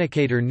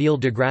communicator Neil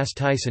deGrasse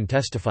Tyson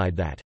testified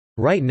that,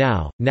 "Right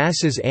now,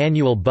 NASA's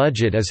annual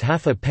budget is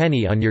half a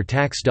penny on your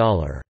tax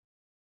dollar.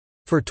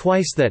 For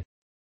twice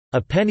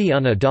that—a penny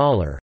on a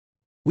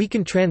dollar—we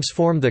can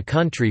transform the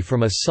country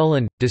from a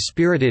sullen,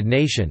 dispirited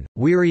nation,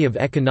 weary of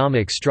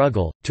economic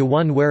struggle, to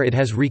one where it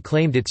has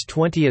reclaimed its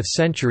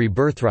 20th-century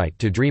birthright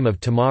to dream of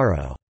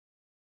tomorrow."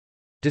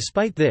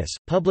 Despite this,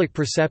 public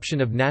perception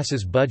of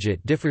NASA's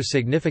budget differs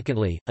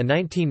significantly. A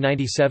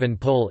 1997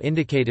 poll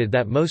indicated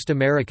that most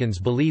Americans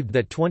believed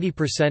that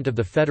 20% of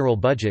the federal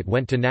budget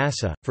went to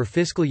NASA. For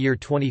fiscal year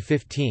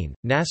 2015,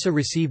 NASA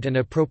received an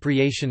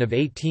appropriation of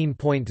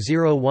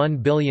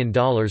 $18.01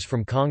 billion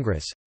from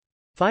Congress,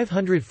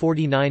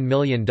 $549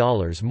 million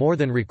more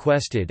than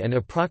requested and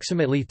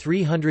approximately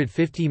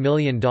 $350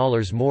 million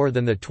more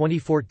than the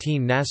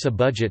 2014 NASA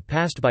budget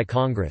passed by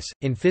Congress.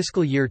 In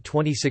fiscal year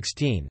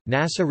 2016,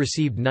 NASA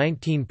received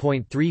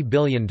 $19.3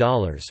 billion.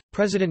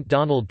 President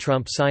Donald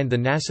Trump signed the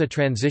NASA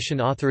Transition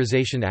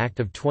Authorization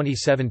Act of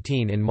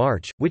 2017 in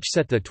March, which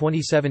set the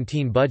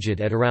 2017 budget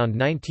at around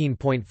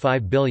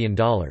 $19.5 billion.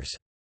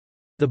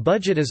 The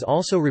budget is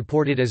also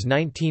reported as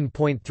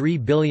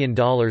 $19.3 billion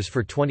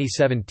for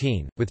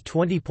 2017, with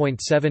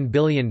 $20.7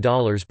 billion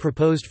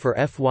proposed for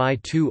FY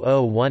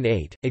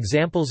 2018.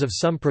 Examples of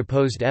some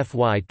proposed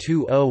FY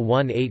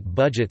 2018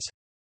 budgets: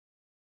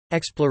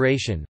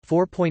 Exploration,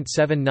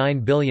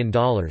 $4.79 billion.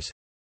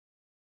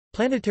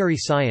 Planetary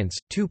Science,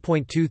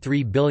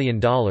 $2.23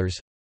 billion.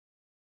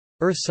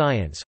 Earth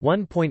Science,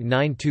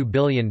 $1.92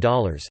 billion.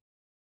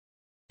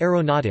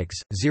 Aeronautics,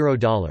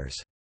 $0.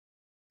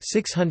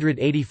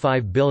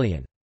 $685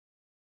 billion.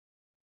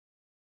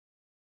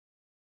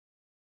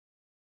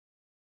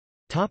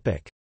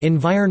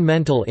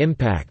 Environmental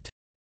impact.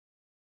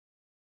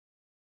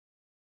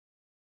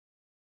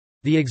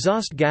 The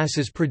exhaust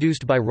gases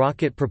produced by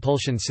rocket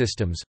propulsion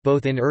systems,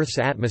 both in Earth's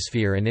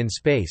atmosphere and in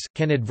space,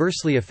 can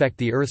adversely affect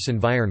the Earth's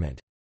environment.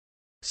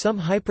 Some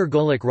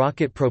hypergolic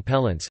rocket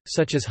propellants,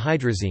 such as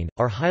hydrazine,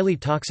 are highly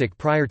toxic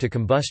prior to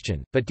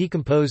combustion, but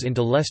decompose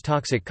into less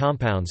toxic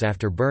compounds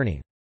after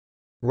burning.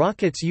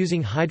 Rockets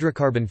using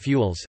hydrocarbon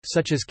fuels,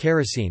 such as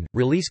kerosene,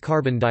 release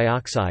carbon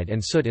dioxide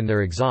and soot in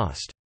their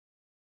exhaust.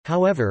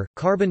 However,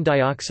 carbon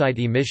dioxide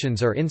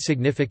emissions are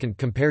insignificant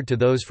compared to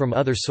those from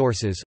other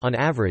sources. On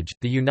average,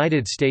 the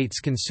United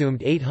States consumed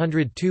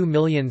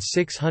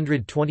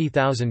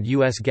 802,620,000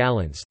 U.S.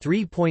 gallons,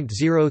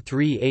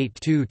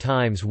 3.0382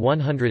 times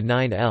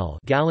 109 L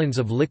gallons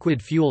of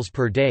liquid fuels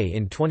per day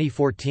in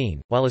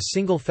 2014, while a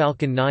single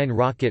Falcon 9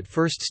 rocket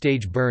first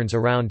stage burns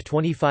around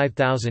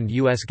 25,000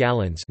 U.S.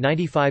 gallons,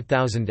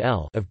 95,000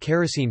 L of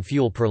kerosene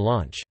fuel per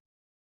launch.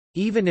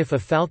 Even if a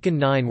Falcon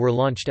 9 were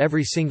launched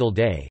every single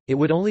day, it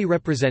would only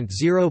represent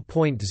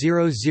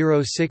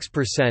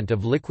 0.006%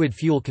 of liquid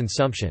fuel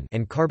consumption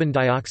and carbon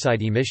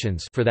dioxide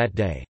emissions for that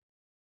day.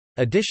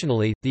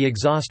 Additionally, the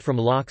exhaust from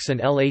LOX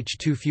and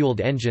LH2-fueled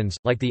engines,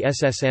 like the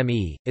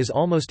SSME, is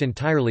almost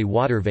entirely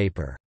water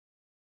vapor.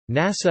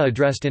 NASA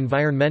addressed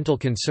environmental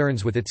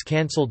concerns with its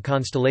cancelled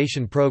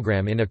Constellation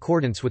program in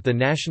accordance with the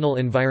National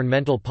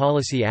Environmental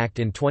Policy Act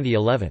in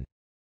 2011.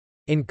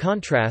 In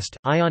contrast,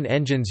 ion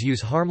engines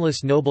use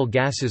harmless noble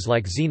gases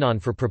like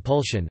xenon for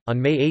propulsion. On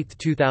May 8,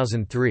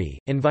 2003,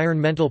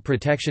 Environmental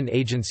Protection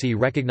Agency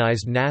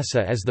recognized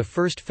NASA as the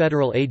first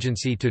federal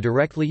agency to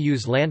directly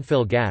use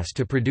landfill gas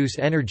to produce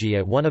energy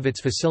at one of its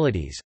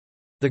facilities.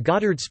 The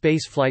Goddard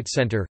Space Flight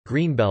Center,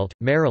 Greenbelt,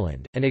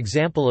 Maryland, an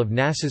example of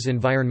NASA's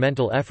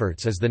environmental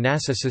efforts, is the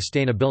NASA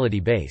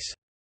Sustainability Base.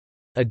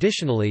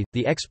 Additionally,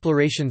 the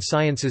Exploration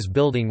Sciences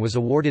Building was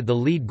awarded the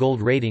LEED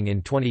Gold rating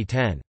in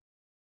 2010.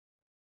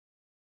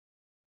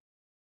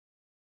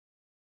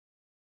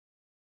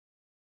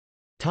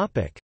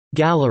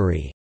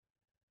 Gallery.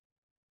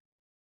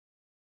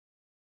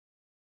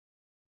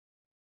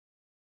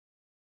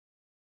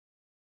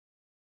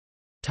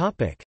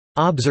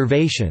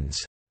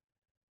 Observations.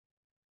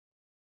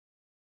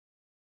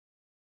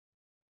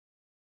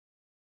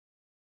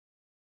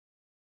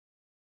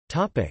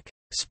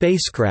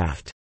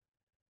 Spacecraft.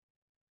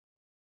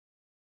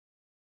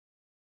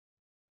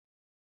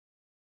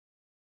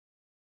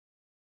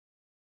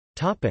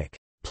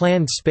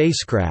 Planned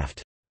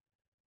spacecraft.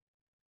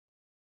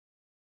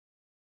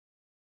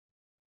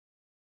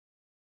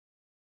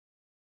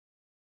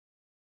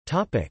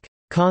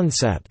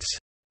 Concepts.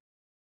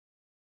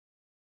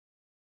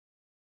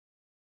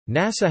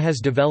 NASA has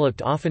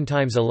developed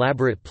oftentimes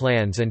elaborate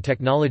plans and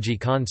technology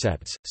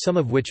concepts, some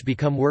of which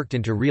become worked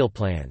into real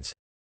plans.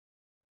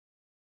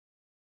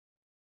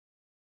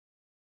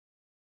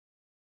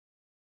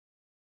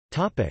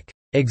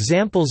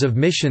 Examples of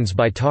missions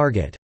by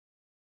target.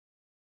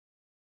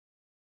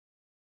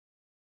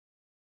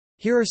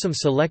 Here are some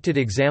selected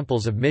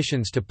examples of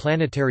missions to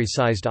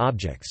planetary-sized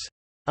objects.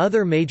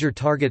 Other major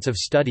targets of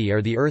study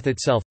are the Earth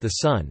itself, the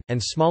Sun,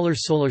 and smaller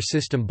solar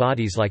system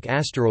bodies like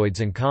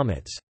asteroids and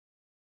comets.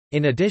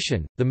 In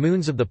addition, the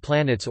moons of the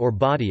planets or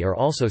body are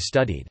also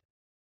studied.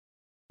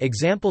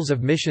 Examples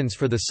of missions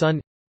for the Sun: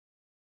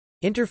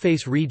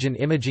 Interface Region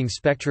Imaging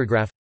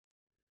Spectrograph,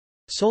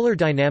 Solar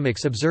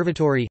Dynamics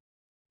Observatory,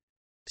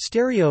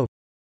 Stereo,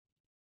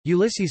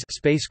 Ulysses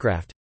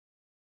spacecraft,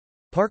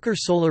 Parker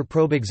Solar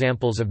Probe.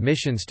 Examples of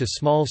missions to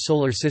small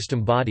solar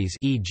system bodies,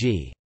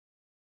 e.g.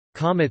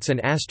 comets and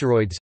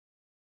asteroids: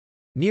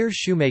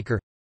 Near-Shoemaker,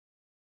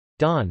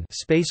 Dawn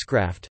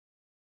spacecraft,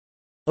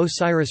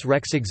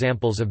 OSIRIS-REx.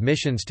 Examples of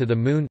missions to the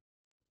Moon: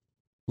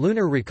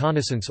 Lunar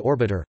Reconnaissance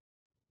Orbiter,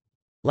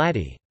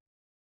 LADEE.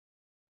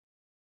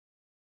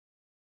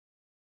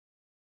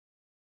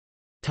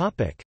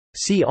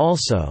 See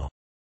also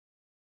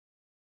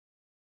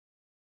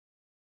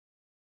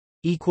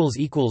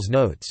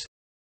Notes